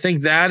 And I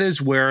think that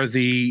is where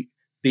the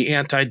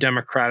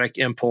anti-democratic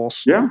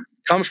impulse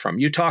comes from.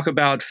 You talk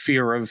about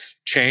fear of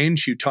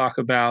change. You talk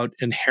about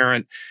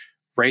inherent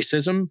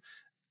racism.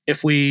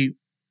 If we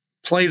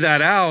play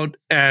that out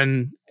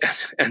and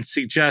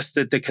suggest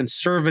that the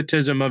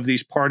conservatism of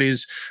these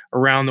parties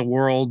around the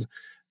world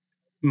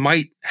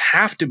might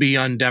have to be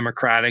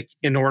undemocratic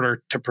in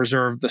order to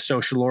preserve the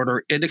social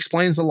order, it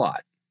explains a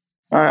lot.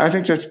 I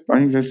think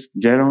that's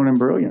dead on and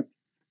brilliant.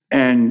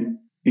 And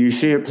you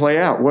see it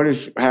play out. What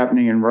is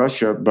happening in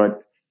Russia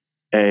but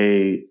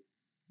the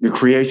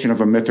creation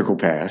of a mythical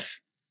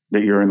past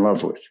that you're in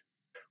love with?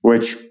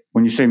 Which,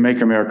 when you say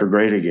make America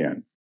great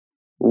again,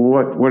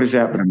 what is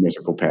that but a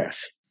mythical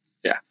past?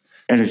 Yeah.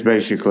 And it's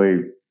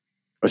basically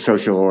a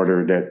social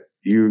order that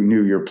you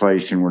knew your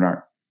place and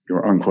you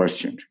were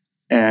unquestioned.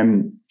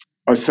 And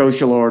a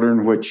social order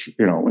in which,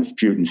 as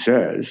Putin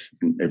says,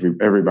 and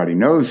everybody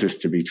knows this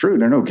to be true,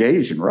 there are no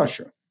gays in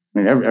Russia. I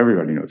mean,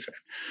 everybody knows that.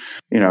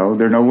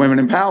 There are no women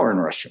in power in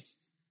Russia.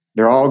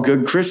 They're all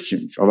good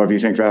Christians. Although if you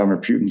think Vladimir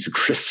Putin's a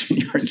Christian,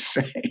 you're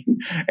insane.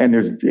 And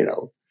there's,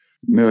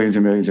 millions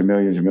and millions and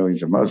millions and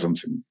millions of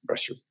Muslims in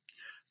Russia.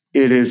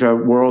 It is a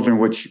world in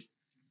which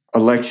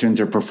elections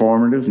are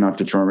performative, not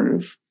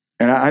determinative.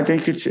 And I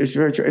think it's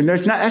very true. And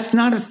that's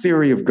not a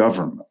theory of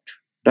government.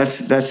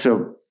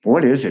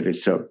 What is it?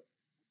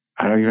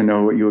 I don't even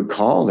know what you would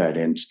call that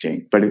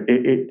instinct, but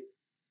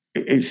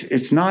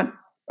it's not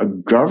a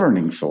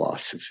governing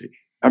philosophy.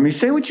 I mean,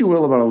 say what you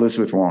will about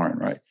Elizabeth Warren,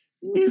 right?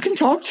 You can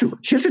talk to her.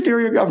 She has a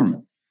theory of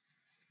government.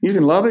 You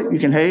can love it, you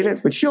can hate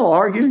it, but she'll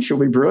argue, she'll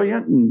be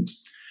brilliant, and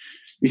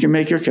you can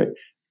make your case.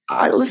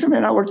 Listen,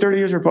 man, I worked 30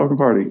 years in the Republican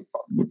Party,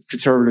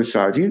 conservative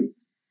side. If you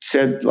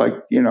said,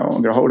 I'm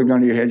going to hold a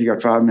gun to your head, you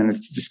got 5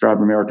 minutes to describe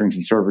American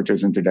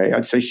conservatism today,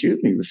 I'd say,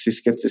 shoot me, let's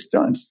just get this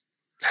done.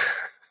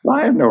 Well,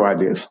 I have no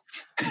idea.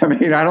 I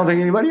mean, I don't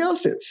think anybody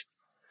else is.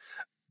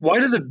 Why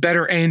do the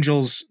better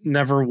angels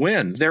never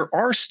win? There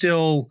are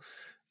still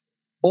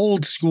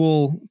old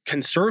school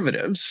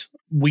conservatives.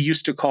 We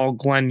used to call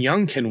Glenn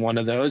Youngkin one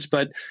of those.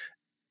 But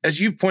as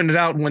you've pointed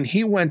out, when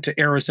he went to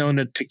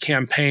Arizona to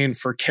campaign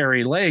for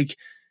Carrie Lake,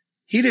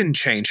 he didn't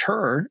change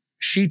her.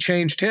 She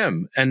changed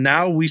him. And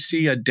now we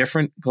see a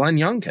different Glenn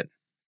Youngkin.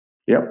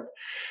 Yep.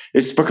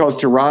 It's because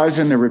to rise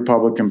in the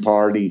Republican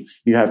Party,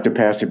 you have to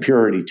pass a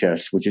purity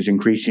test, which is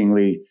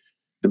increasingly,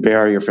 the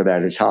barrier for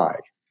that is high.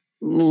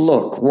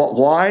 Look,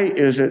 why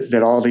is it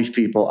that all these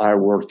people I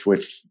worked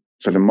with,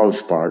 for the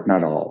most part,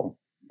 not all,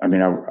 I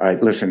mean, I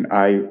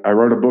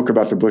wrote a book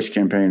about the Bush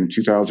campaign in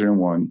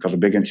 2001 called The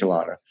Big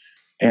Enchilada.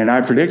 And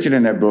I predicted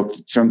in that book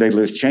someday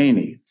Liz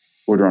Cheney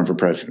would run for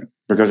president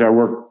because I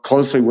worked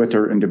closely with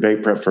her in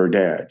debate prep for her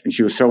dad. And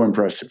she was so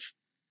impressive,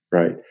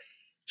 right?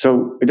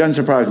 So it doesn't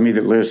surprise me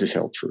that Liz is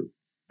held true.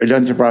 It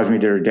doesn't surprise me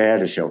that her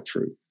dad is held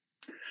true.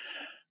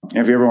 And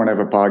if you ever want to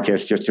have a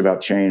podcast just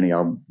about Cheney,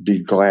 I'll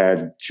be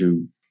glad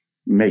to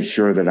make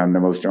sure that I'm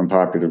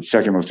the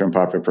second most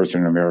unpopular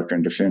person in America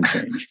and defend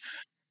change.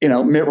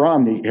 Mitt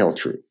Romney held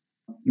true.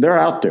 They're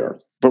out there.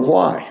 But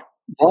why?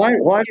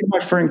 Why did my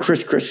friend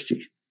Chris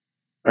Christie,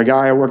 a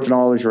guy I worked in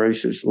all his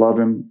races, love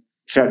him,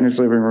 sat in his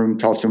living room,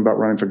 talked to him about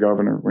running for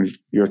governor when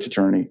he's U.S.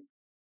 attorney,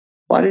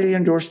 why did he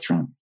endorse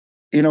Trump?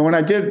 When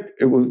I wrote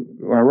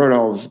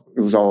it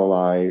was all a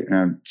lie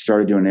and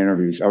started doing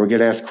interviews, I would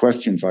get asked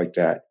questions like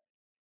that.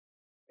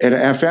 And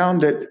I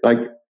found that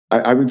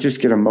I would just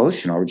get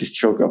emotional. I would just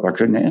choke up. I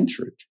couldn't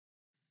answer it.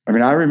 I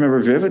mean, I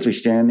remember vividly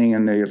standing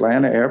in the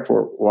Atlanta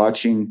airport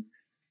watching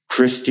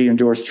Christie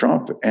endorse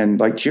Trump and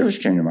tears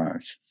came to my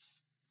eyes.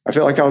 I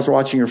felt like I was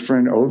watching a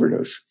friend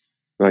overdose.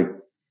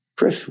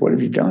 Chris, what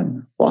have you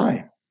done?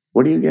 Why?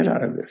 What do you get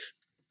out of this?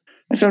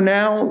 And so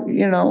now,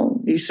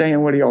 he's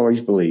saying what he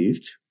always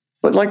believed.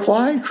 But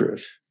why,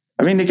 Chris?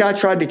 I mean, the guy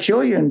tried to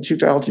kill you in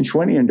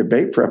 2020 in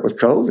debate prep with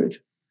COVID.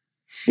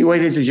 He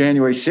waited to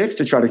January 6th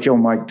to try to kill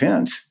Mike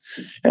Pence.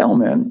 Hell,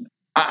 man.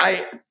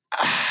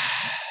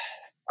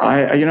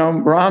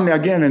 Romney,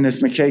 again, in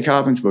this McKay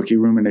Coppins book, he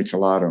ruminates a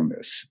lot on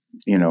this,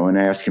 and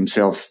asks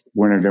himself,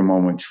 when are there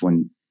moments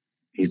when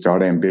he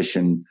thought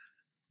ambition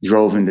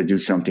drove him to do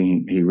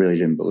something he really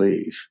didn't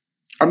believe?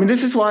 I mean,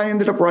 this is why I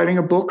ended up writing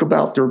a book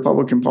about the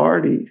Republican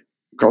Party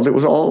called It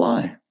Was All a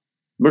Lie.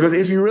 Because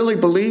if you really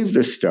believe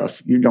this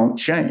stuff, you don't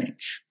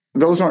change.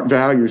 Those aren't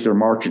values, they're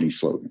marketing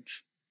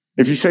slogans.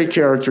 If you say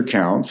character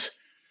counts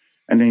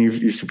and then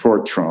you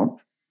support Trump,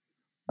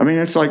 I mean,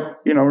 it's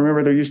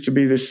remember there used to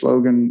be this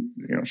slogan,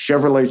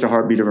 Chevrolet's the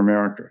heartbeat of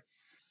America.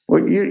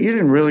 Well, you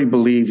didn't really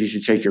believe you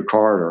should take your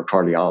car to a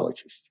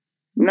cardiologist.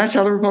 And that's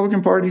how the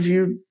Republican Party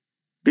viewed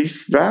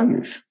these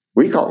values.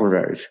 We call it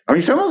values. I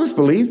mean, some of us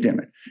believed in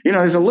it.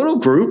 There's a little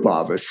group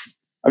of us.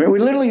 I mean, we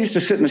literally used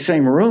to sit in the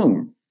same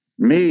room.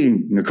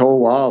 Me, Nicole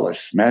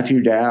Wallace,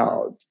 Matthew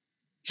Dowd,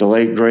 the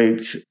late,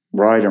 great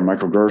writer,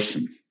 Michael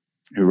Gerson,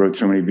 who wrote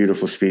so many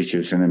beautiful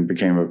speeches and then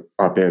became an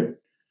op-ed.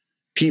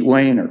 Pete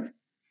Wayner,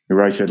 who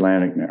writes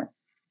Atlantic now.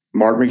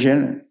 Mark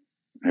McKinnon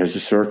has the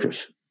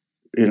Circus.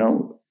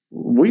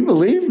 We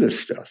believe this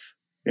stuff,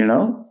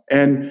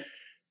 and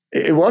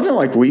it wasn't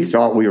like we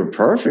thought we were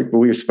perfect, but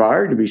we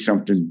aspired to be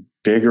something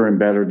bigger and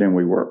better than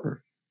we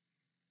were.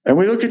 And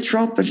we look at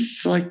Trump and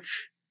it's like,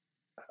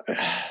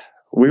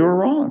 we were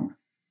wrong.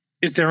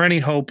 Is there any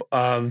hope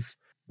of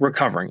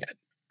recovering it?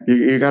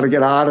 You got to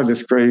get out of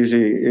this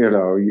crazy,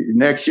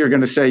 next you're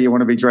going to say you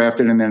want to be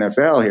drafted in the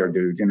NFL here,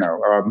 dude,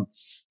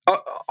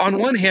 On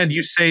one hand,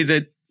 you say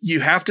that you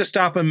have to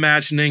stop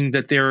imagining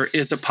that there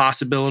is a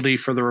possibility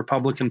for the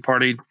Republican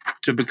Party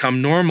to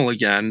become normal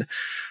again.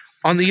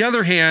 On the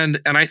other hand,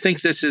 and I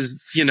think this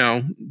is,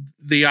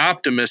 the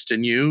optimist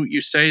in you, you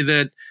say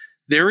that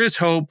there is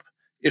hope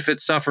if it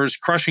suffers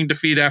crushing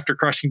defeat after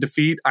crushing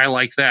defeat. I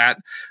like that.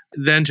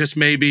 Then just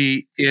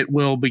maybe it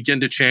will begin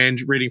to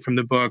change, reading from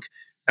the book,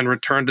 and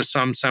return to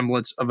some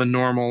semblance of a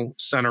normal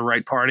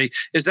center-right party.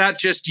 Is that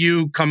just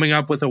you coming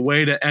up with a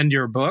way to end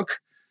your book?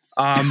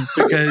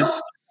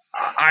 Because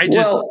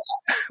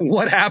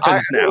what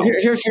happens now?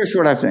 Here's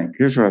what I think.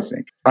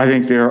 I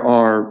think there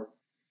are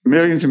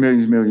millions and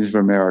millions and millions of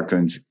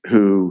Americans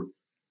who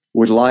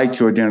would like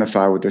to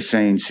identify with the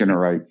sane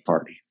center-right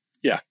party.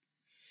 Yeah.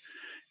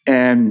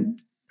 And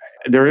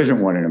there isn't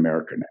one in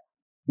America now.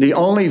 The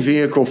only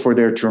vehicle for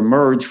there to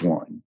emerge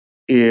one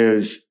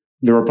is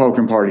the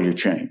Republican Party to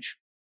change.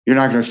 You're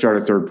not going to start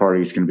a third party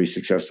that's going to be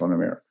successful in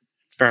America.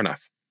 Fair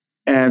enough.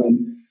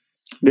 And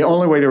the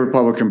only way the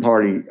Republican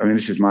Party,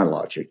 this is my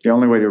logic, the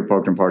only way the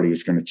Republican Party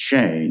is going to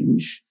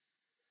change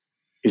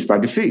is by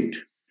defeat.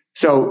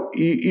 So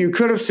you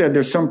could have said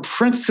there's some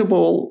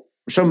principle,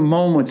 some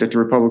moment that the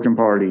Republican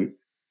Party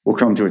will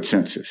come to its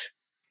senses.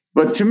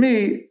 But to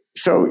me,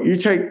 so you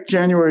take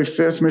January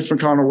 5th, Mitch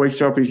McConnell wakes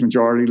up, he's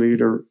majority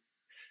leader,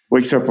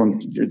 wakes up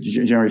on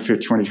January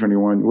 5th,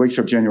 2021, wakes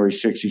up January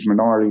 6th, he's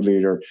minority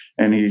leader,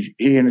 and he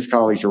and his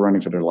colleagues are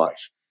running for their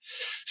life.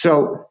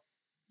 So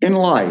in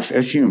life,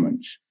 as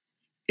humans,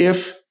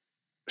 if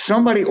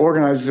somebody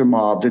organizes a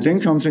mob that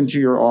then comes into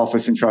your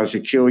office and tries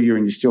to kill you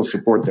and you still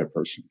support that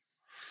person,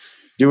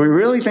 do we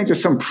really think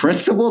there's some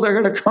principle they're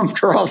going to come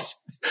across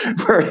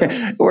where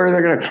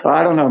they're going to,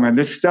 I don't know, man,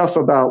 this stuff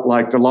about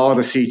like the law of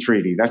the sea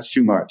treaty, that's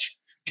too much,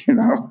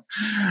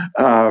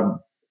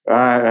 I've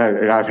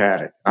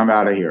had it. I'm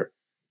out of here.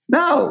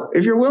 No,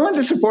 if you're willing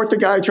to support the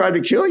guy who tried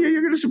to kill you,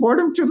 you're going to support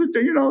him to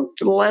the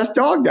last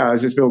dog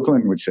dies, as Bill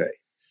Clinton would say.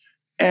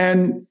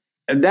 And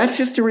that's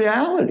just the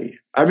reality.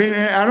 I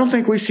don't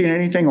think we've seen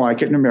anything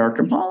like it in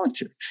American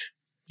politics.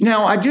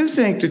 Now, I do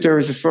think that there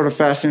is a sort of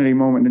fascinating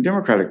moment in the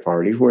Democratic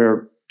Party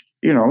where,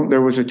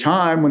 there was a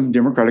time when the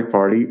Democratic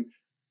Party,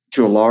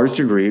 to a large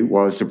degree,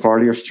 was the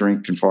party of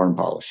strength in foreign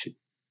policy.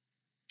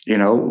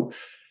 Nixon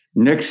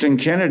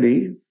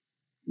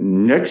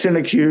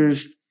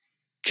accused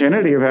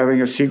Kennedy of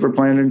having a secret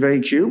plan to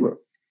invade Cuba.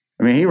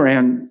 He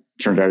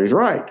turned out he's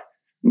right.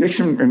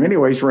 Nixon, in many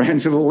ways, ran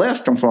to the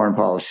left on foreign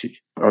policy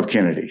of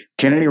Kennedy.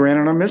 Kennedy ran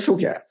on a missile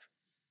gap.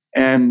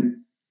 And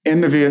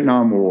in the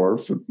Vietnam War,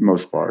 for the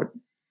most part,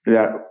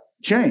 that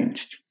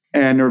changed.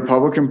 And the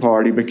Republican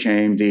Party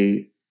became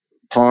the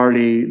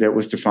party that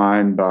was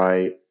defined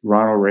by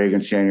Ronald Reagan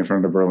standing in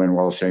front of the Berlin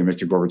Wall saying,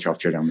 Mr. Gorbachev,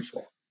 tear down this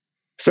wall.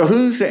 So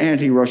who's the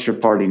anti-Russia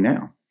party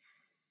now?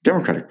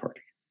 Democratic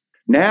Party.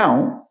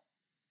 Now,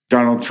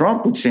 Donald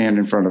Trump would stand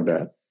in front of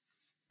that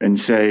and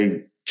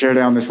say, tear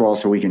down this wall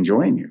so we can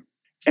join you.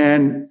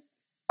 And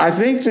I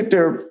think that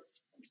there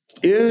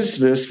is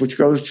this, which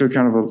goes to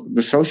kind of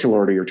the social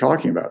order you're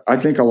talking about. I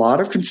think a lot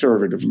of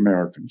conservative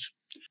Americans,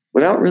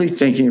 without really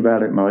thinking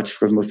about it much,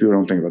 because most people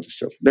don't think about this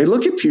stuff, they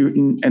look at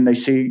Putin and they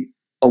see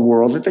a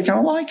world that they kind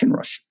of like in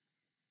Russia.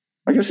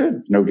 Like I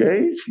said, no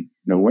gays,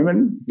 no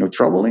women, no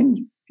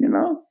troubling, They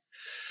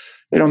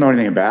don't know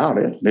anything about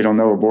it. They don't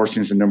know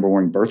abortion is the number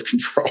one birth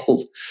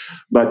control.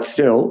 But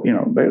still,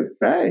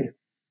 hey.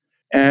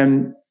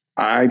 And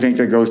I think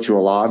that goes to a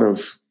lot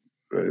of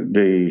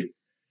the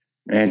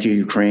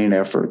anti-Ukraine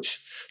efforts.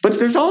 But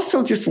there's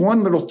also just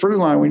one little through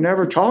line we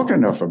never talk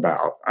enough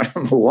about. I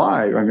don't know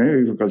why.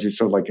 Maybe because it's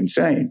so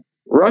insane.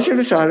 Russia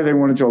decided they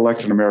wanted to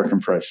elect an American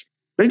president.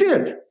 They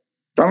did.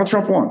 Donald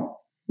Trump won.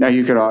 Now,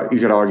 you could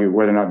argue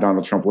whether or not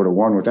Donald Trump would have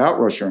won without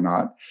Russia or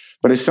not.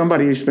 But as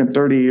somebody who spent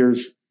 30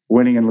 years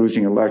winning and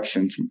losing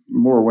elections,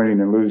 more winning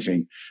than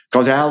losing,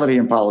 causality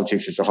in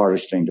politics is the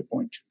hardest thing to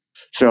point to.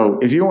 So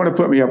if you want to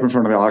put me up in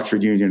front of the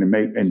Oxford Union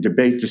and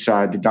debate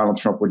decide that Donald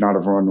Trump would not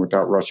have run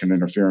without Russian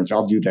interference,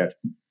 I'll do that.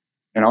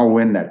 And I'll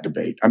win that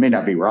debate. I may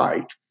not be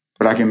right,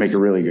 but I can make a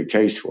really good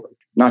case for it.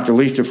 Not the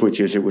least of which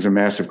is it was a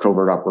massive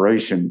covert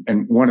operation.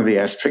 And one of the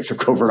aspects of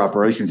covert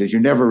operations is you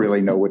never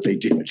really know what they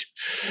did.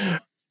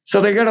 So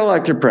they got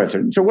elected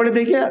president. So what did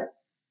they get?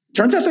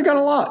 Turns out they got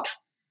a lot.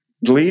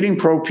 the leading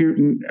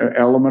pro-Putin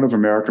element of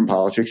American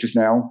politics is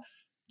now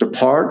the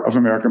part of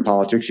American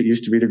politics that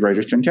used to be the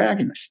greatest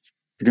antagonist,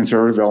 the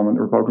conservative element of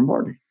the Republican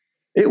Party.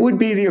 It would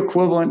be the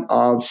equivalent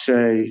of,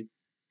 say,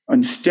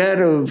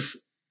 instead of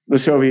the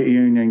Soviet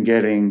Union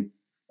getting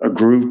a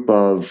group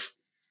of,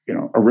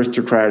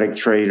 aristocratic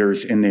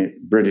traders in the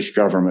British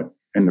government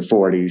in the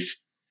 40s,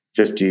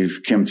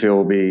 50s, Kim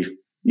Philby,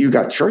 you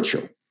got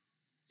Churchill.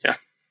 Yeah.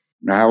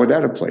 Now, how would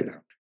that have played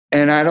out?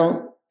 And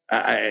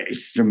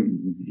it's the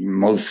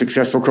most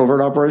successful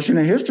covert operation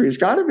in history. It's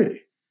got to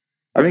be.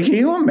 I mean, can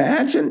you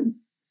imagine?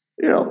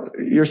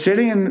 You're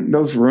sitting in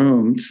those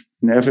rooms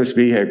in the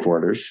FSB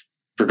headquarters,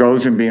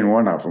 Prigozhin being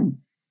one of them,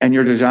 and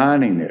you're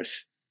designing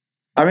this.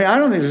 I mean, I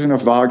don't think there's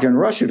enough vodka in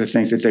Russia to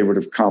think that they would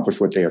have accomplished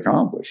what they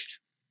accomplished.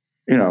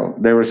 They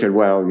would have said,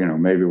 well,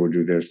 maybe we'll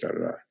do this,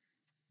 da-da-da.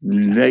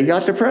 They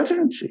got the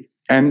presidency.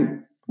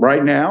 And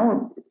right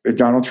now, if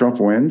Donald Trump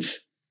wins,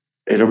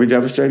 it'll be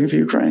devastating for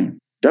Ukraine.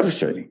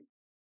 Devastating.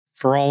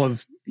 For all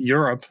of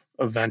Europe,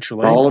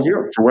 eventually. For all of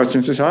Europe, for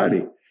Western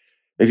society.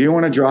 If you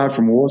want to drive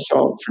from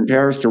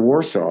Paris to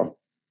Warsaw,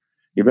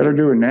 you better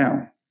do it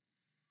now.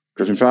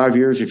 Because in 5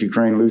 years, if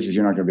Ukraine loses,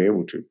 you're not going to be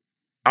able to.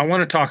 I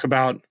want to talk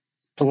about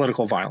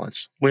political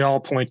violence. We all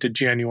point to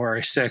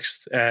January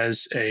 6th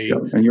as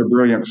and your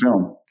brilliant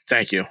film.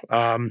 Thank you.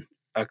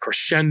 A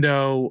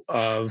crescendo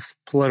of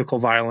political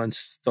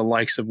violence, the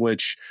likes of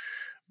which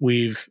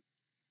we've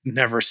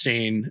never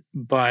seen.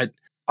 But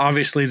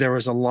obviously, there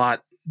was a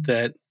lot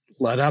that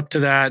led up to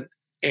that.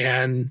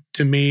 And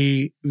to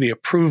me, the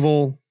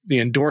approval, the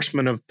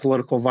endorsement of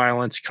political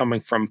violence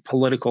coming from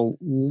political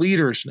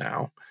leaders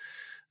now,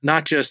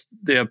 not just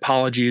the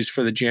apologies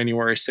for the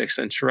January 6th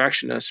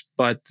insurrectionists,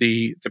 but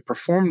the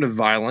performative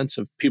violence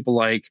of people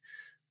like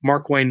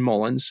Mark Wayne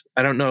Mullins.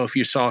 I don't know if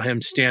you saw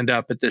him stand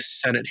up at this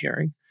Senate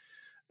hearing.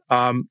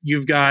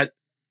 You've got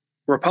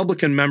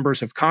Republican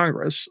members of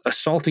Congress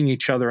assaulting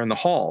each other in the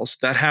halls.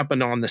 That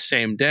happened on the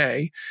same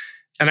day.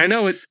 And I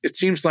know it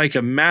seems like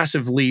a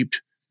massive leap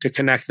to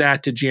connect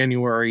that to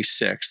January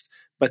 6th,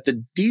 but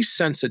the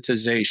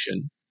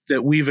desensitization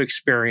that we've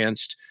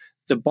experienced,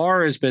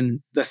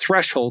 the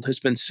threshold has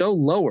been so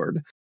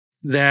lowered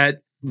that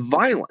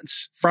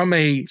violence from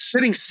a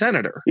sitting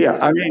senator. Yeah,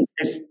 I mean,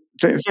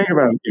 think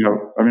about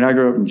it, I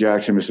grew up in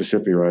Jackson,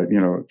 Mississippi, right?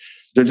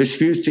 The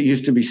disputes that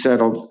used to be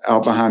settled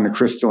out behind the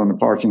Crystal in the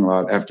parking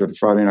lot after the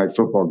Friday night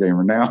football game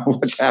are now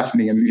what's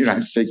happening in the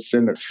United States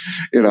Senate.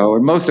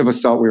 And most of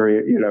us thought we were,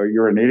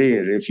 you're an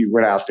idiot if you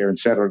went out there and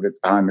settled it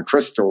behind the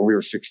Crystal when we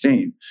were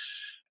 16.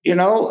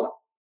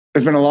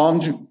 There's been a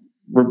long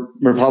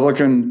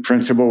Republican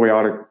principle. We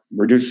ought to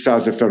reduce the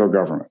size of the federal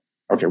government.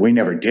 Okay, we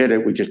never did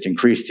it. We just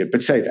increased it,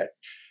 but say that.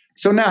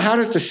 So now how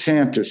does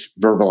DeSantis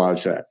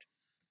verbalize that?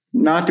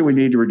 Not that we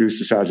need to reduce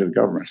the size of the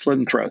government.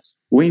 Slit throats.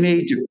 We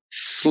need to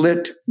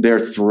slit their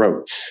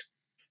throats.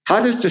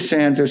 How does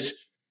DeSantis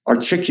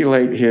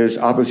articulate his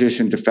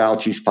opposition to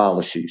Fauci's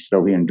policies,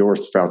 though he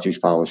endorsed Fauci's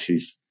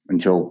policies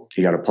until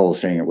he got a poll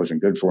saying it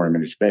wasn't good for him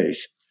in his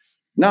base?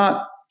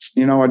 Not,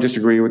 I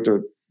disagree with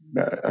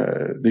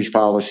these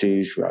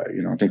policies.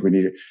 I think we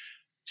need it.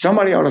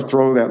 Somebody ought to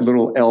throw that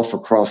little elf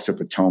across the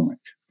Potomac,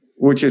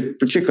 which is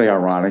particularly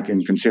ironic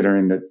in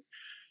considering that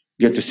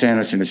get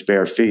DeSantis in his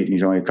bare feet, and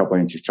he's only a couple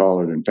of inches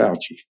taller than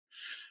Fauci.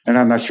 And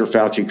I'm not sure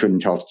Fauci couldn't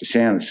tell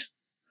DeSantis.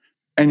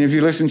 And if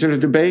you listen to the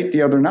debate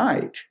the other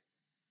night,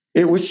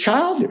 it was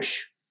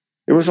childish.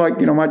 It was like,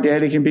 my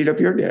daddy can beat up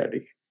your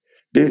daddy.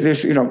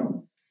 This,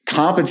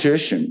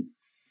 competition,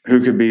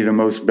 who could be the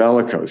most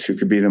bellicose, who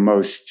could be the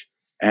most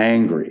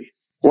angry.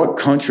 What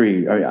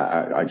country,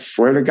 I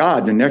swear to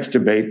God, the next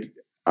debate,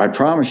 I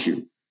promise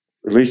you,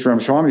 at least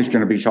Ramaswamy is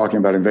going to be talking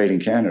about invading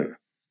Canada.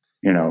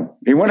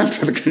 He went up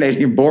to the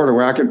Canadian border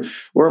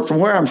where from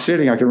where I'm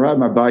sitting, I can ride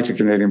my bike to the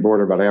Canadian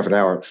border about half an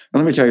hour. And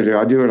let me tell you,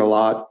 I do it a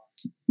lot.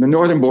 The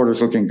northern border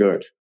is looking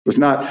good. There's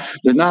not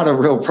a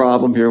real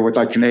problem here with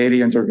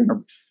Canadians are going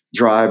to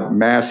drive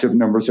massive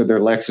numbers of their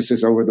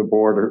Lexuses over the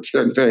border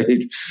to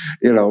invade,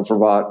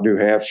 Vermont, New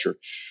Hampshire.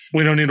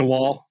 We don't need a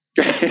wall.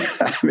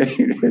 I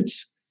mean,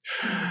 it's,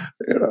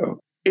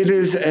 it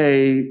is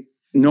a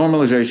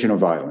normalization of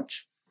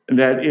violence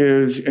that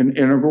is an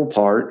integral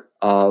part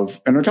of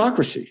an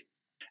autocracy.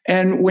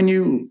 And when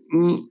you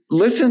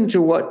listen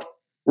to what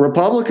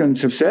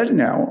Republicans have said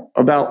now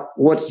about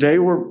what they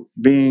were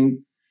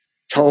being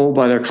told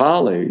by their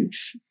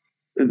colleagues,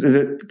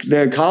 they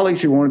had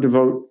colleagues who wanted to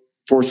vote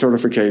for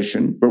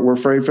certification, but were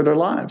afraid for their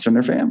lives and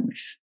their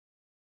families.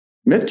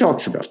 Mitt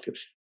talks about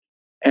this.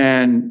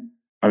 And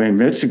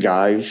Mitt's a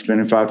guy who's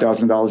spending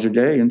 $5,000 a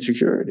day in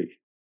security.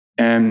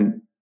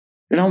 And,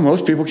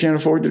 most people can't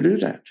afford to do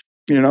that.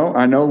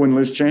 I know when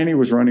Liz Cheney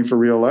was running for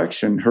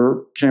re-election,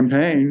 her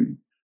campaign,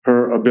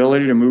 her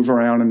ability to move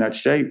around in that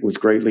state was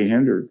greatly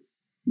hindered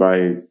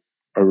by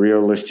a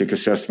realistic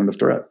assessment of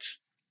threats.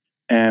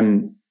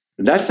 And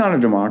that's not a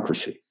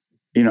democracy.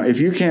 If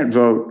you can't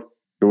vote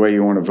the way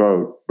you want to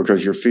vote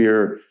because you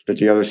fear that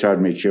the other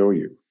side may kill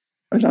you,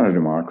 that's not a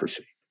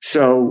democracy.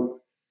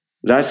 So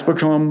that's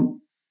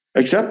become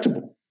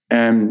acceptable.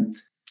 And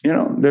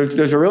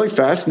there's a really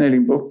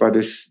fascinating book by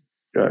this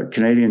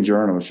Canadian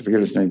journalist, I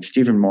forget his name,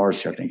 Stephen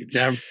Marsh, I think it is.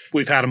 Yeah,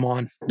 we've had him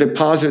on. That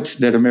posits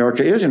that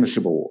America is in a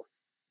civil war.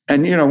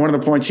 And, one of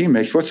the points he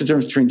makes, what's the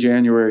difference between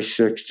January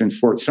 6th and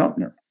Fort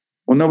Sumter?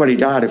 Well, nobody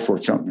died at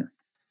Fort Sumter.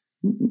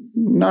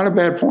 Not a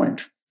bad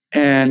point.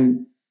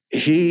 And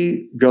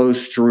he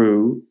goes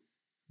through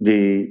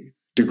the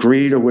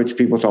degree to which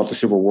people thought the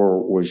Civil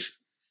War was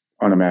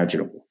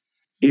unimaginable,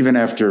 even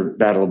after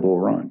Battle of Bull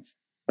Run.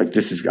 Like,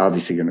 this is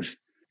obviously going to...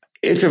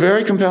 It's a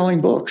very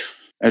compelling book.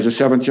 As a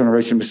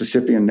seventh-generation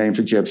Mississippian named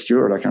for Jeb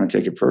Stuart, I kind of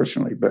take it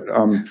personally. But,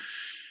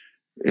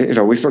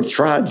 we sort of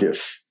tried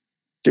this.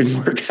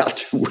 Didn't work out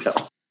too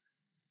well.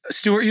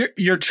 Stuart,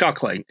 you're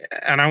chuckling.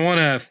 And I want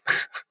to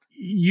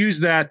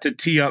use that to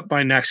tee up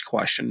my next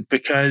question,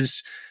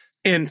 because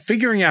in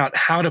figuring out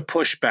how to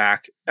push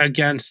back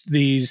against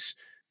these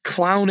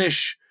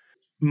clownish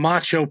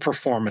macho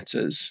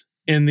performances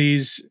in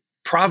these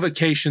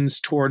provocations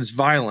towards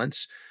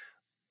violence,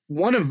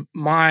 one of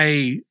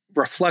my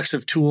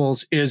reflexive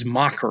tools is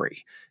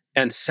mockery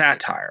and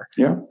satire.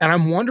 Yeah. And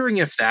I'm wondering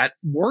if that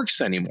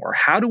works anymore.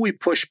 How do we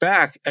push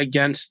back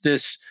against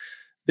this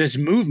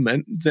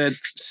movement that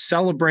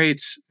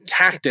celebrates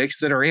tactics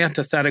that are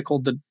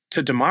antithetical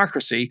to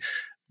democracy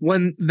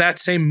when that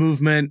same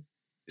movement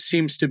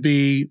seems to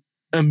be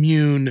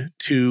immune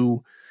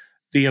to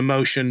the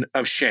emotion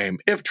of shame?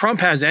 If Trump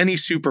has any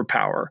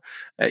superpower,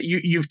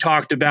 you've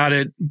talked about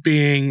it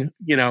being,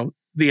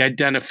 the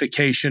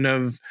identification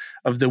of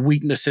the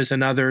weaknesses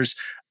in others.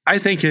 I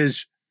think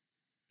his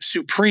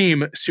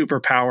supreme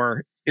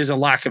superpower is a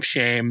lack of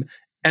shame,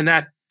 and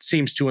that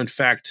seems to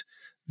infect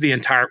the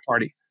entire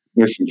party.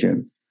 Yes, you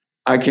can.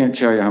 I can't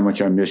tell you how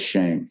much I miss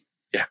shame.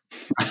 Yeah.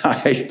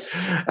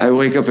 I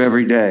wake up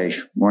every day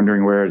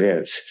wondering where it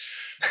is.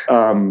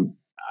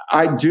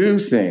 I do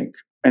think,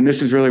 and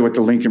this is really what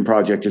the Lincoln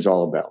Project is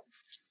all about,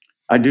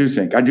 I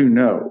do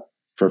know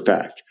for a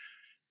fact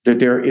that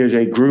there is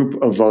a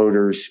group of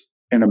voters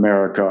in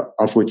America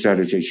of which that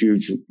is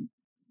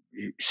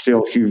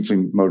still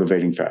hugely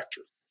motivating factor.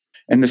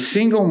 And the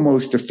single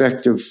most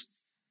effective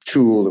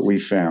tool that we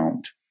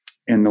found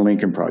in the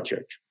Lincoln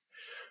Project,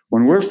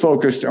 when we're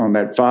focused on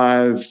that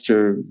 5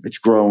 to, it's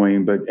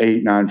growing, but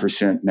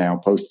 8-9% now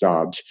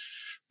post-Dobbs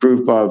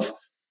group of,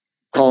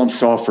 call them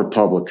soft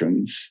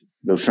Republicans,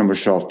 though some are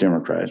soft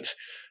Democrats,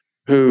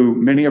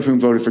 many of whom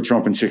voted for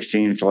Trump in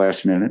 2016 at the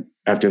last minute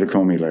after the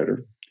Comey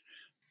letter,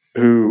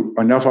 who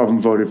enough of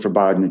them voted for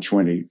Biden in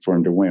 2020 for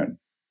him to win.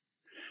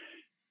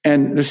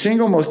 And the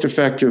single most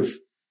effective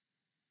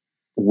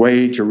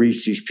way to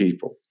reach these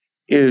people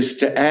is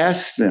to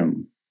ask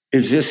them,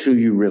 is this who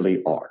you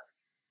really are?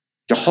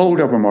 To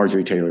hold up a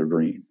Marjorie Taylor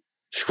Greene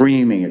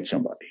screaming at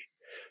somebody,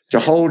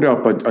 to hold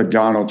up a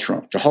Donald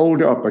Trump, to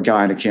hold up a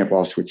guy in a Camp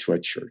Auschwitz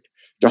sweatshirt,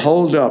 to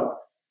hold up,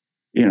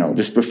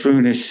 this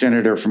buffoonish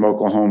senator from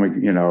Oklahoma,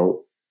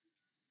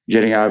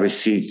 getting out of his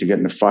seat to get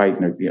in a fight.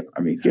 And,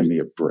 give me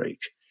a break.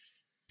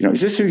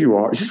 Is this who you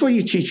are? Is this what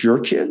you teach your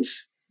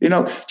kids?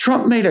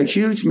 Trump made a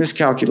huge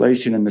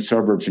miscalculation in the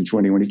suburbs in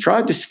 2020 when he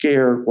tried to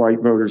scare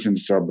white voters in the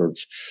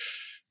suburbs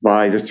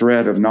by the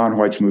threat of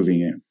non-whites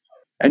moving in.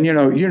 And,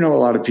 a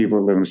lot of people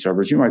who live in the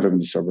suburbs. You might live in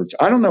the suburbs.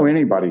 I don't know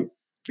anybody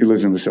who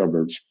lives in the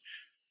suburbs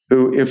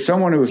who, if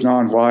someone who was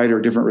non-white or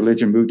a different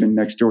religion moved in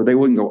next door, they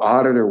wouldn't go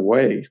out of their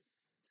way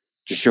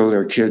to show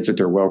their kids that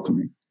they're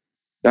welcoming.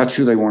 That's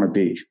who they want to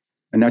be.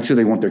 And that's who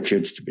they want their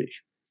kids to be.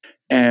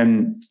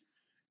 And,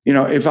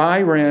 if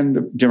I ran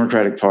the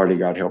Democratic Party,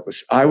 God help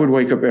us, I would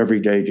wake up every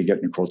day to get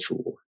in a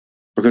cultural war.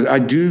 Because I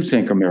do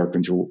think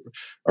Republicans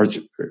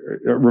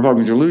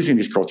are losing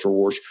these cultural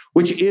wars,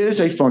 which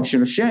is a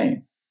function of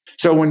shame.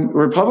 So when the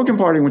Republican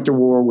Party went to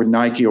war with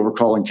Nike over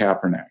Colin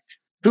Kaepernick,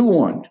 who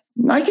won?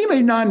 Nike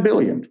made $9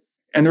 billion,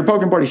 and the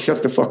Republican Party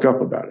shut the fuck up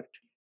about it.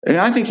 And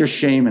I think there's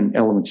shame in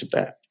elements of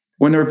that.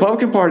 When the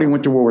Republican Party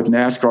went to war with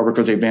NASCAR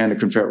because they banned the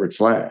Confederate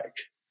flag,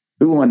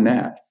 who won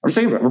that? I'm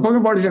saying the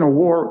Republican Party's in a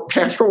war,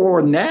 casual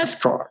war with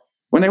NASCAR.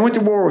 When they went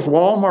to war with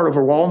Walmart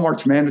over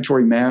Walmart's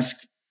mandatory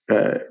mask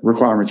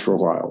requirements for a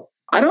while.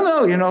 I don't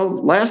know,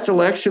 last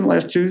election,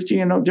 last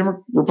Tuesday,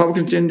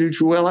 Republicans didn't do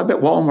too well. I bet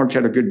Walmart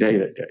had a good day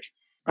that day.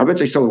 I bet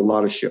they sold a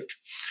lot of shit.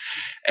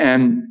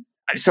 And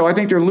so I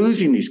think they're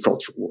losing these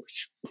culture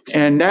wars.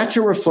 And that's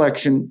a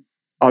reflection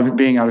of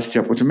being out of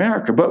step with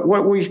America. But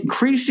what we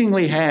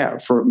increasingly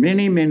have for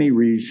many, many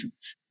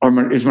reasons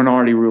is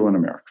minority rule in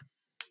America.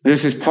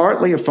 This is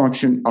partly a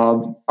function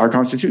of our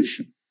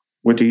Constitution,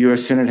 with the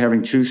U.S. Senate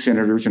having 2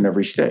 senators in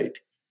every state.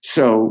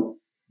 So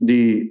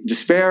the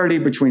disparity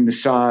between the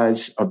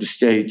size of the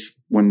states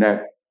when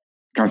that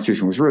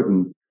Constitution was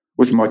written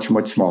was much,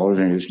 much smaller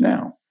than it is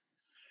now.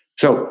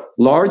 So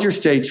larger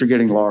states are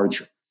getting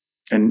larger,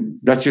 and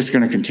that's just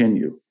going to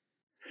continue.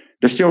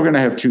 They're still going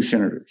to have 2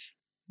 senators.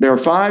 There are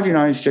 5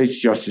 United States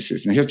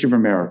justices in the history of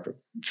America,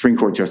 Supreme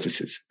Court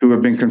justices, who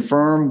have been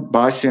confirmed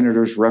by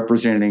senators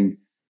representing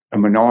a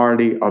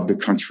minority of the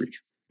country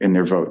in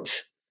their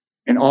votes.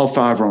 And all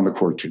 5 are on the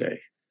court today.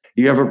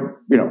 You have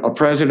a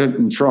president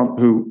in Trump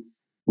who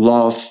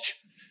lost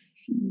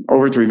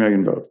over 3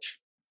 million votes.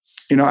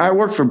 I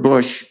worked for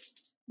Bush.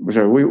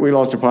 So we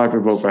lost a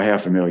popular vote by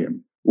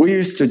 500,000. We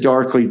used to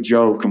darkly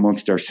joke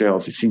amongst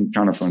ourselves. It seemed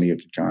kind of funny at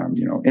the time.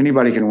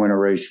 Anybody can win a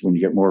race when you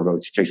get more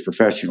votes. It takes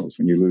professionals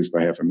when you lose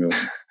by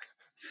 500,000.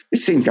 It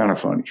seemed kind of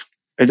funny.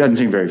 It doesn't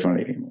seem very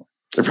funny anymore.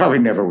 It probably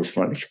never was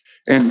funny.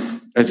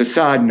 And as a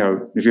side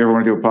note, if you ever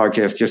want to do a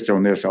podcast just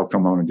on this, I'll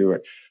come on and do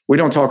it. We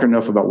don't talk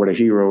enough about what a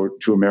hero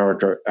to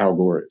America Al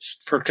Gore is.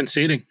 For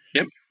conceding.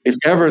 Yep. If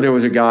ever there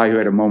was a guy who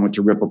had a moment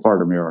to rip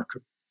apart America,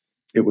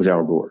 it was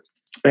Al Gore.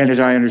 And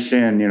as I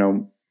understand,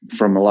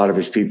 from a lot of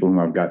his people whom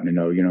I've gotten to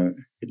know,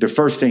 the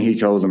first thing he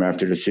told them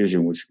after the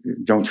decision was,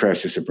 don't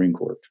trash the Supreme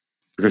Court,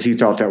 because he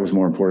thought that was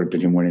more important than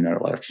him winning that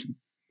election.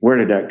 Where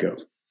did that go?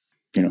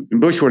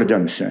 And Bush would have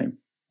done the same.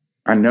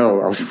 I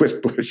know I was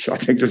with Bush. I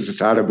think there's a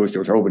side of Bush that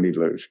was hoping he'd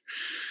lose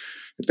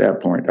at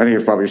that point. I think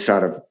it's probably a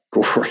side of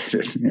Gore,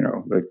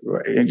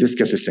 and just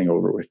get this thing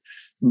over with.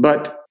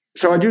 But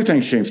so I do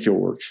think shame still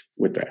works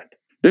with that.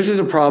 This is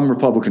a problem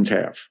Republicans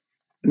have.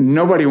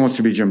 Nobody wants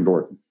to be Jim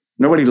Gordon.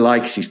 Nobody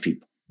likes these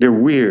people. They're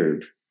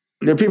weird.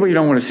 They're people you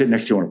don't want to sit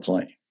next to on a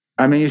plane.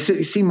 I mean, you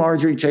see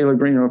Marjorie Taylor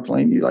Greene on a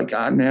plane, you're like,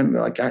 man,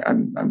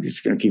 I'm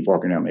just going to keep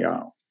walking down the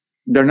aisle.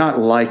 They're not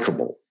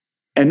likable.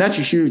 And that's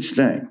a huge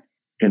thing,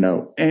 and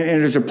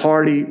it is a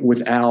party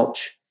without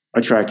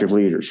attractive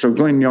leaders. So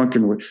Glenn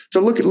Youngkin,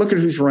 so look at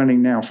who's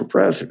running now for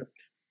president.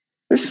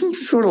 There's some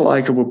sort of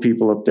likable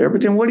people up there.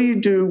 But then what do you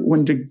do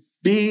when to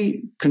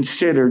be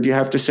considered, you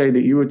have to say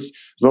that you would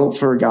vote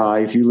for a guy,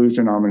 if you lose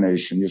the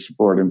nomination, you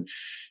support him,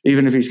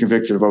 even if he's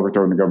convicted of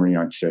overthrowing the government of the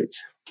United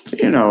States.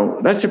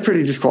 That's a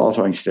pretty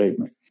disqualifying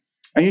statement.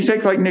 And you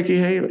take like Nikki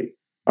Haley.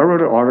 I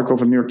wrote an article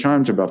for the New York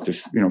Times about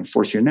this,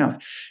 before she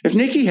announced. If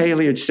Nikki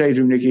Haley had stayed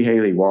who Nikki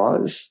Haley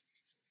was,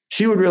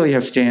 she would really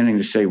have standing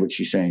to say what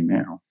she's saying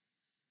now,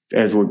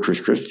 as would Chris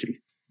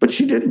Christie. But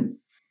she didn't.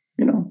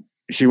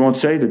 She won't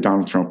say that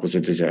Donald Trump was a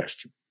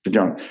disaster.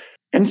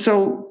 And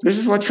so this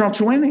is why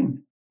Trump's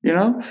winning.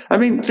 I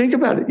mean, think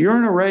about it. You're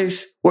in a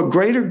race. What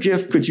greater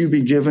gift could you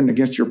be given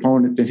against your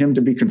opponent than him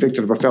to be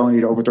convicted of a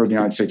felony to overthrow the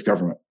United States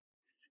government?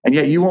 And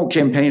yet you won't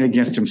campaign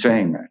against him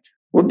saying that.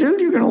 Well,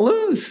 dude, you're going to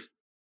lose.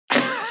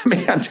 I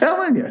mean, I'm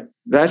telling you,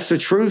 that's the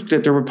truth,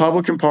 that the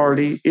Republican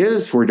Party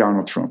is where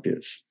Donald Trump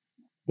is.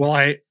 Well,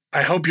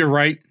 I hope you're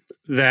right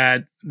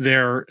that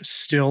there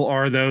still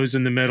are those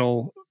in the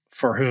middle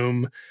for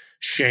whom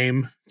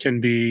shame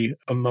can be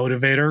a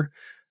motivator.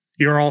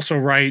 You're also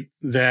right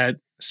that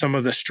some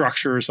of the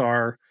structures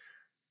are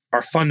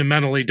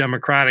fundamentally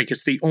democratic.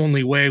 It's the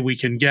only way we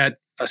can get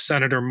a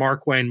Senator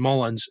Mark Wayne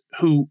Mullins,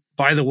 who,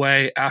 by the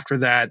way, after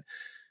that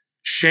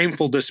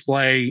shameful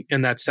display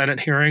in that Senate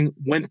hearing,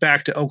 went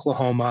back to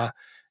Oklahoma,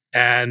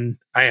 and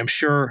I am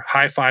sure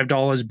high-fived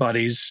all his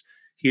buddies.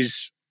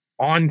 He's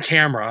on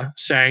camera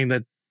saying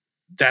that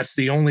that's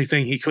the only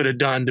thing he could have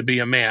done to be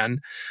a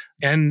man,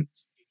 and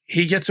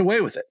he gets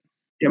away with it.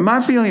 Yeah,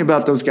 my feeling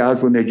about those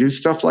guys when they do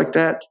stuff like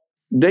that,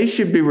 they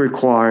should be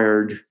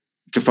required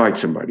to fight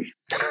somebody.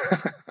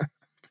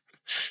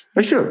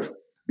 They should,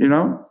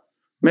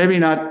 maybe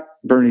not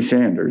Bernie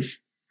Sanders,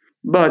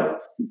 but,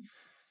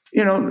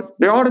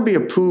 there ought to be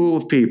a pool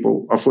of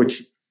people of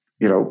which,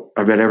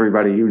 I bet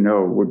everybody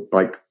would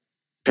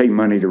pay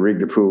money to rig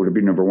the pool to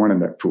be number one in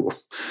that pool.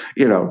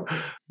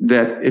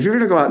 That if you're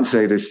going to go out and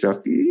say this stuff,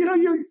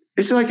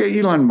 it's like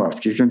Elon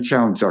Musk. He's going to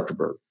challenge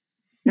Zuckerberg.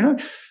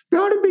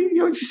 There ought to be,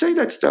 if you say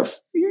that stuff,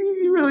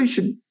 you really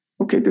should,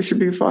 there should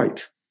be a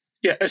fight.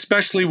 Yeah,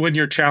 especially when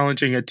you're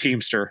challenging a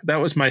Teamster. That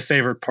was my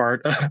favorite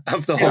part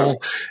of the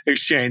whole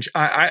exchange.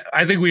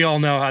 I think we all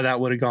know how that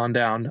would have gone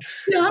down.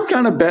 Yeah, I'm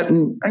kind of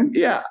betting.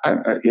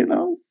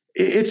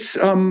 It's,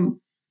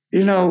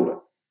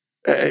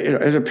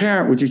 as a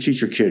parent, would you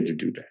teach your kid to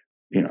do that?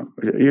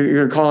 You're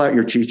going to call out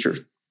your teacher,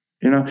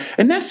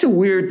 and that's the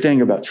weird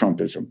thing about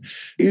Trumpism.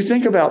 You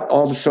think about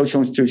all the social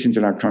institutions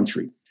in our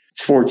country,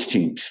 sports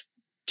teams,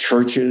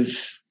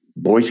 churches,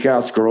 Boy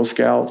Scouts, Girl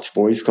Scouts,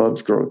 boys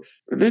clubs,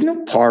 there's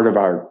no part of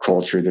our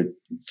culture that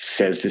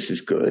says this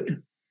is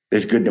good.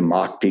 It's good to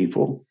mock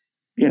people.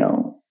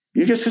 You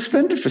get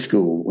suspended for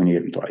school when you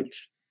get in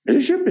fights.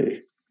 It should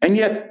be. And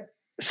yet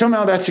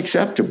somehow that's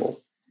acceptable.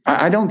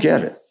 I don't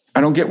get it.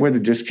 I don't get where the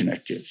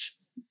disconnect is.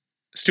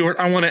 Stuart,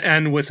 I want to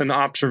end with an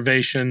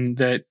observation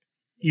that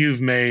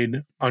you've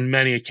made on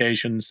many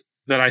occasions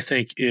that I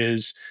think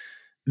is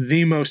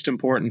the most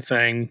important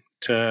thing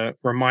to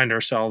remind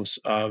ourselves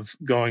of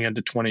going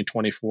into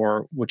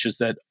 2024, which is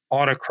that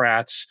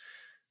autocrats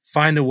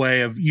find a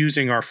way of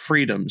using our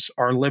freedoms,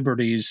 our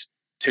liberties,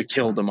 to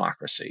kill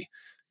democracy.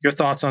 Your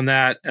thoughts on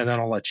that, and then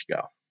I'll let you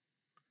go.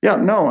 Yeah,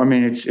 no, I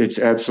mean, it's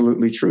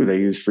absolutely true. They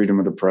use freedom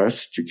of the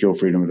press to kill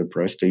freedom of the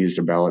press. They use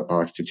the ballot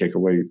box to take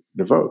away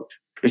the vote.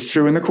 It's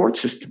true in the court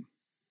system.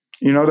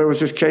 There was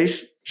this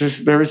case,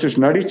 there is this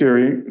nutty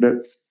theory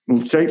that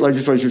state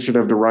legislatures should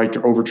have the right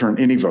to overturn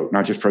any vote,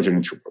 not just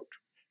presidential vote.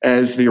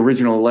 As the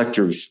original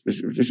electors,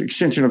 this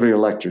extension of the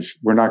electors,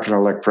 we're not going to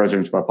elect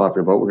presidents by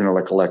popular vote. We're going to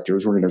elect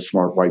electors. We're going to have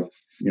smart, white,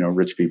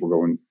 rich people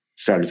go and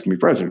decide who's going to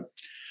be president.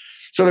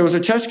 So there was a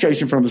test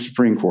case in front of the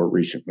Supreme Court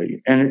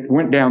recently, and it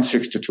went down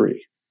 6-3.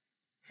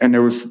 And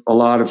there was a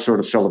lot of sort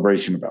of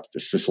celebration about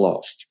this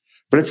lost.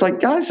 But it's like,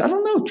 guys, I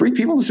don't know. 3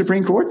 people in the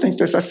Supreme Court think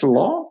that's the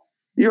law.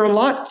 You're a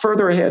lot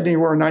further ahead than you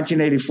were in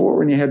 1984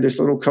 when you had this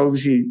little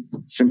cozy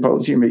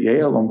symposium at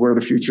Yale on where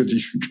the future of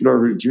the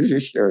conservative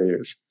judiciary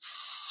is.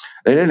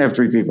 They didn't have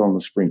 3 people in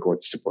the Supreme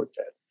Court to support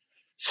that.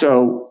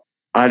 So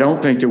I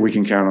don't think that we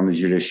can count on the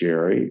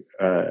judiciary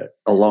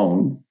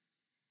alone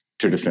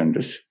to defend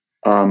us.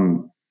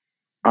 I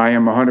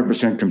am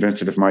 100% convinced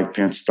that if Mike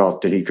Pence thought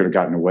that he could have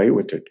gotten away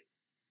with it,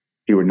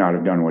 he would not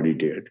have done what he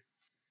did.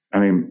 I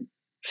mean,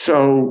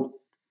 so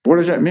what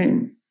does that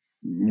mean?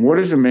 What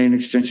is the main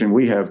extension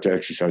we have to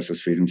exercise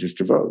those freedoms is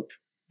to vote.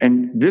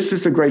 And this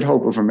is the great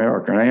hope of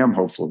America. And I am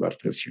hopeful about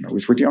this,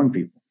 it's with young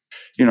people.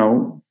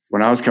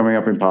 When I was coming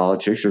up in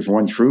politics, there's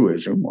one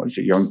truism was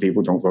that young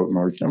people don't vote in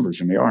large numbers,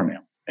 and they are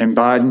now. And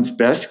Biden's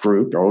best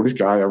group, the oldest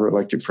guy ever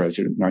elected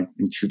president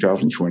in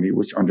 2020,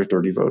 was under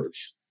 30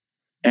 voters.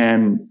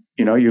 And,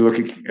 you look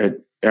at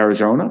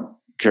Arizona,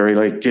 Carrie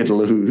Lake did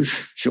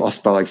lose. She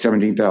lost by like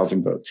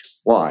 17,000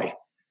 votes. Why?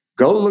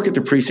 Go look at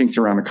the precincts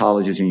around the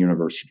colleges and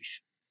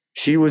universities.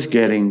 She was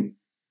getting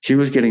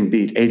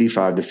beat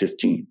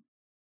 85-15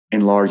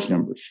 in large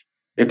numbers.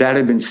 If that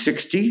had been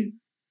 60,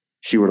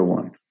 she would have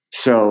won.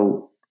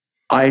 So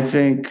I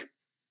think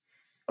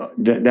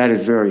that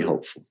is very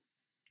hopeful.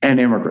 And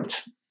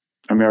immigrants.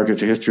 America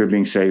has a history of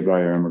being saved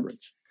by our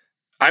immigrants.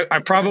 I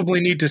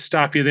probably need to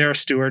stop you there,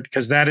 Stuart,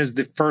 because that is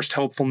the first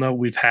hopeful note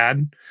we've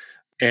had.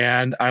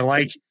 And I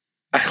like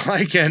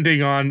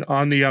ending on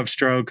the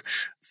upstroke.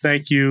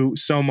 Thank you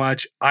so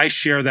much. I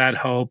share that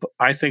hope.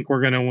 I think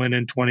we're going to win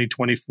in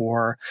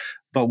 2024,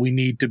 but we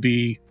need to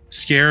be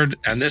scared.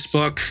 And this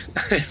book,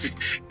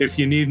 if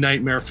you need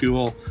nightmare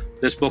fuel,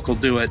 this book will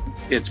do it.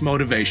 It's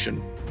motivation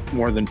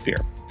more than fear.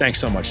 Thanks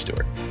so much,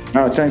 Stuart.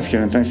 Thanks,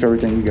 Ken. Thanks for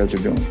everything you guys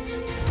are doing.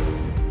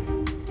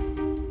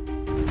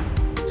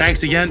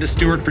 Thanks again to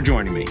Stuart for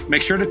joining me.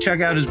 Make sure to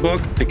check out his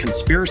book, The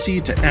Conspiracy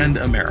to End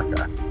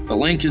America. The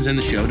link is in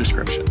the show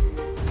description.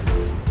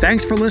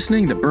 Thanks for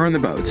listening to Burn the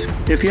Boats.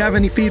 If you have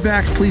any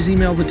feedback, please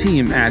email the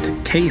team at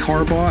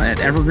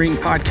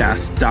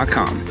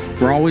kharbaugh@evergreenpodcasts.com.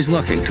 We're always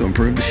looking to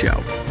improve the show.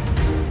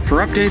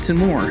 For updates and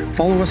more,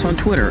 follow us on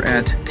Twitter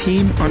at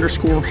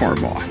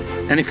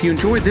 @team_Harbaugh. And if you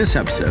enjoyed this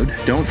episode,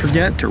 don't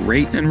forget to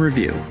rate and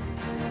review.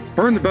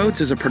 Burn the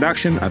Boats is a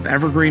production of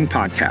Evergreen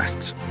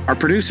Podcasts. Our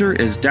producer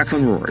is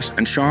Declan Roars,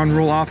 and Sean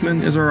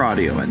Roloffman is our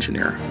audio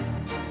engineer.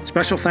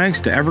 Special thanks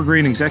to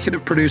Evergreen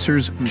executive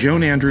producers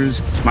Joan Andrews,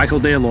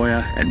 Michael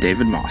DeAloia, and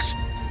David Moss.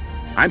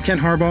 I'm Ken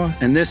Harbaugh,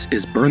 and this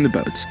is Burn the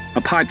Boats,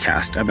 a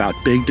podcast about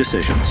big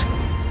decisions.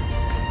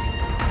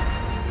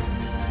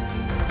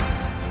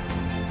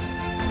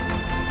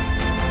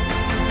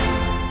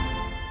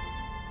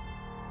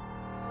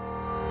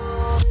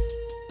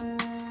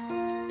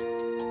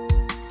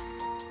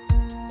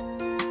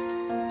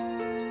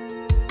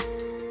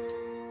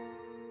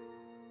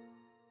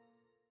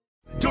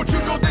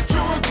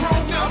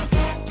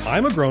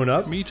 I'm a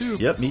grown-up. Me too.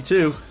 Yep, me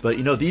too. But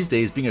these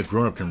days, being a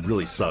grown-up can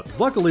really suck.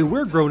 Luckily,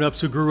 we're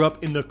grown-ups who grew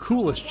up in the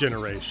coolest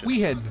generation.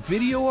 We had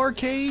video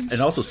arcades.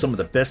 And also some of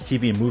the best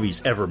TV and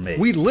movies ever made.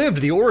 We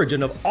lived the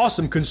origin of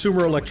awesome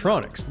consumer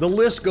electronics. The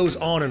list goes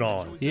on and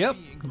on. Yep,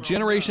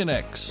 Generation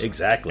X.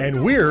 Exactly.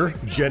 And we're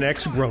Gen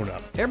X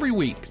grown-up. Every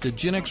week, the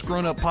Gen X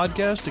Grown Up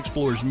podcast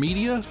explores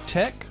media,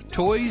 tech,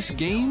 toys,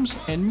 games,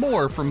 and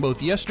more from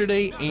both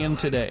yesterday and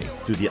today.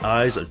 Through the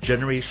eyes of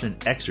Generation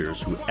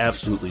Xers who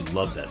absolutely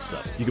love that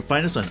stuff. You can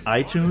find us on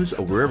iTunes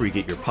or wherever you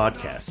get your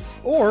podcasts.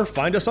 Or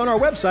find us on our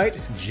website,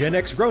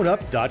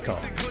 genxgrownup.com.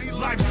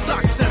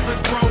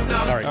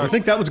 All right, you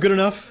think that was good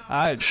enough?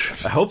 I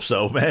hope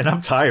so, man.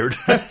 I'm tired.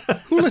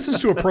 Who listens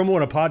to a promo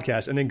on a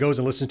podcast and then goes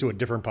and listens to a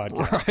different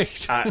podcast?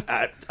 Right.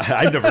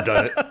 I've never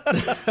done it.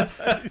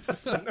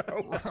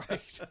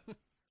 Right.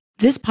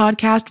 This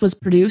podcast was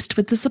produced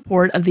with the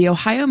support of the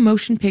Ohio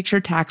Motion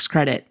Picture Tax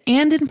Credit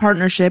and in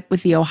partnership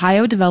with the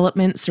Ohio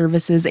Development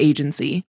Services Agency.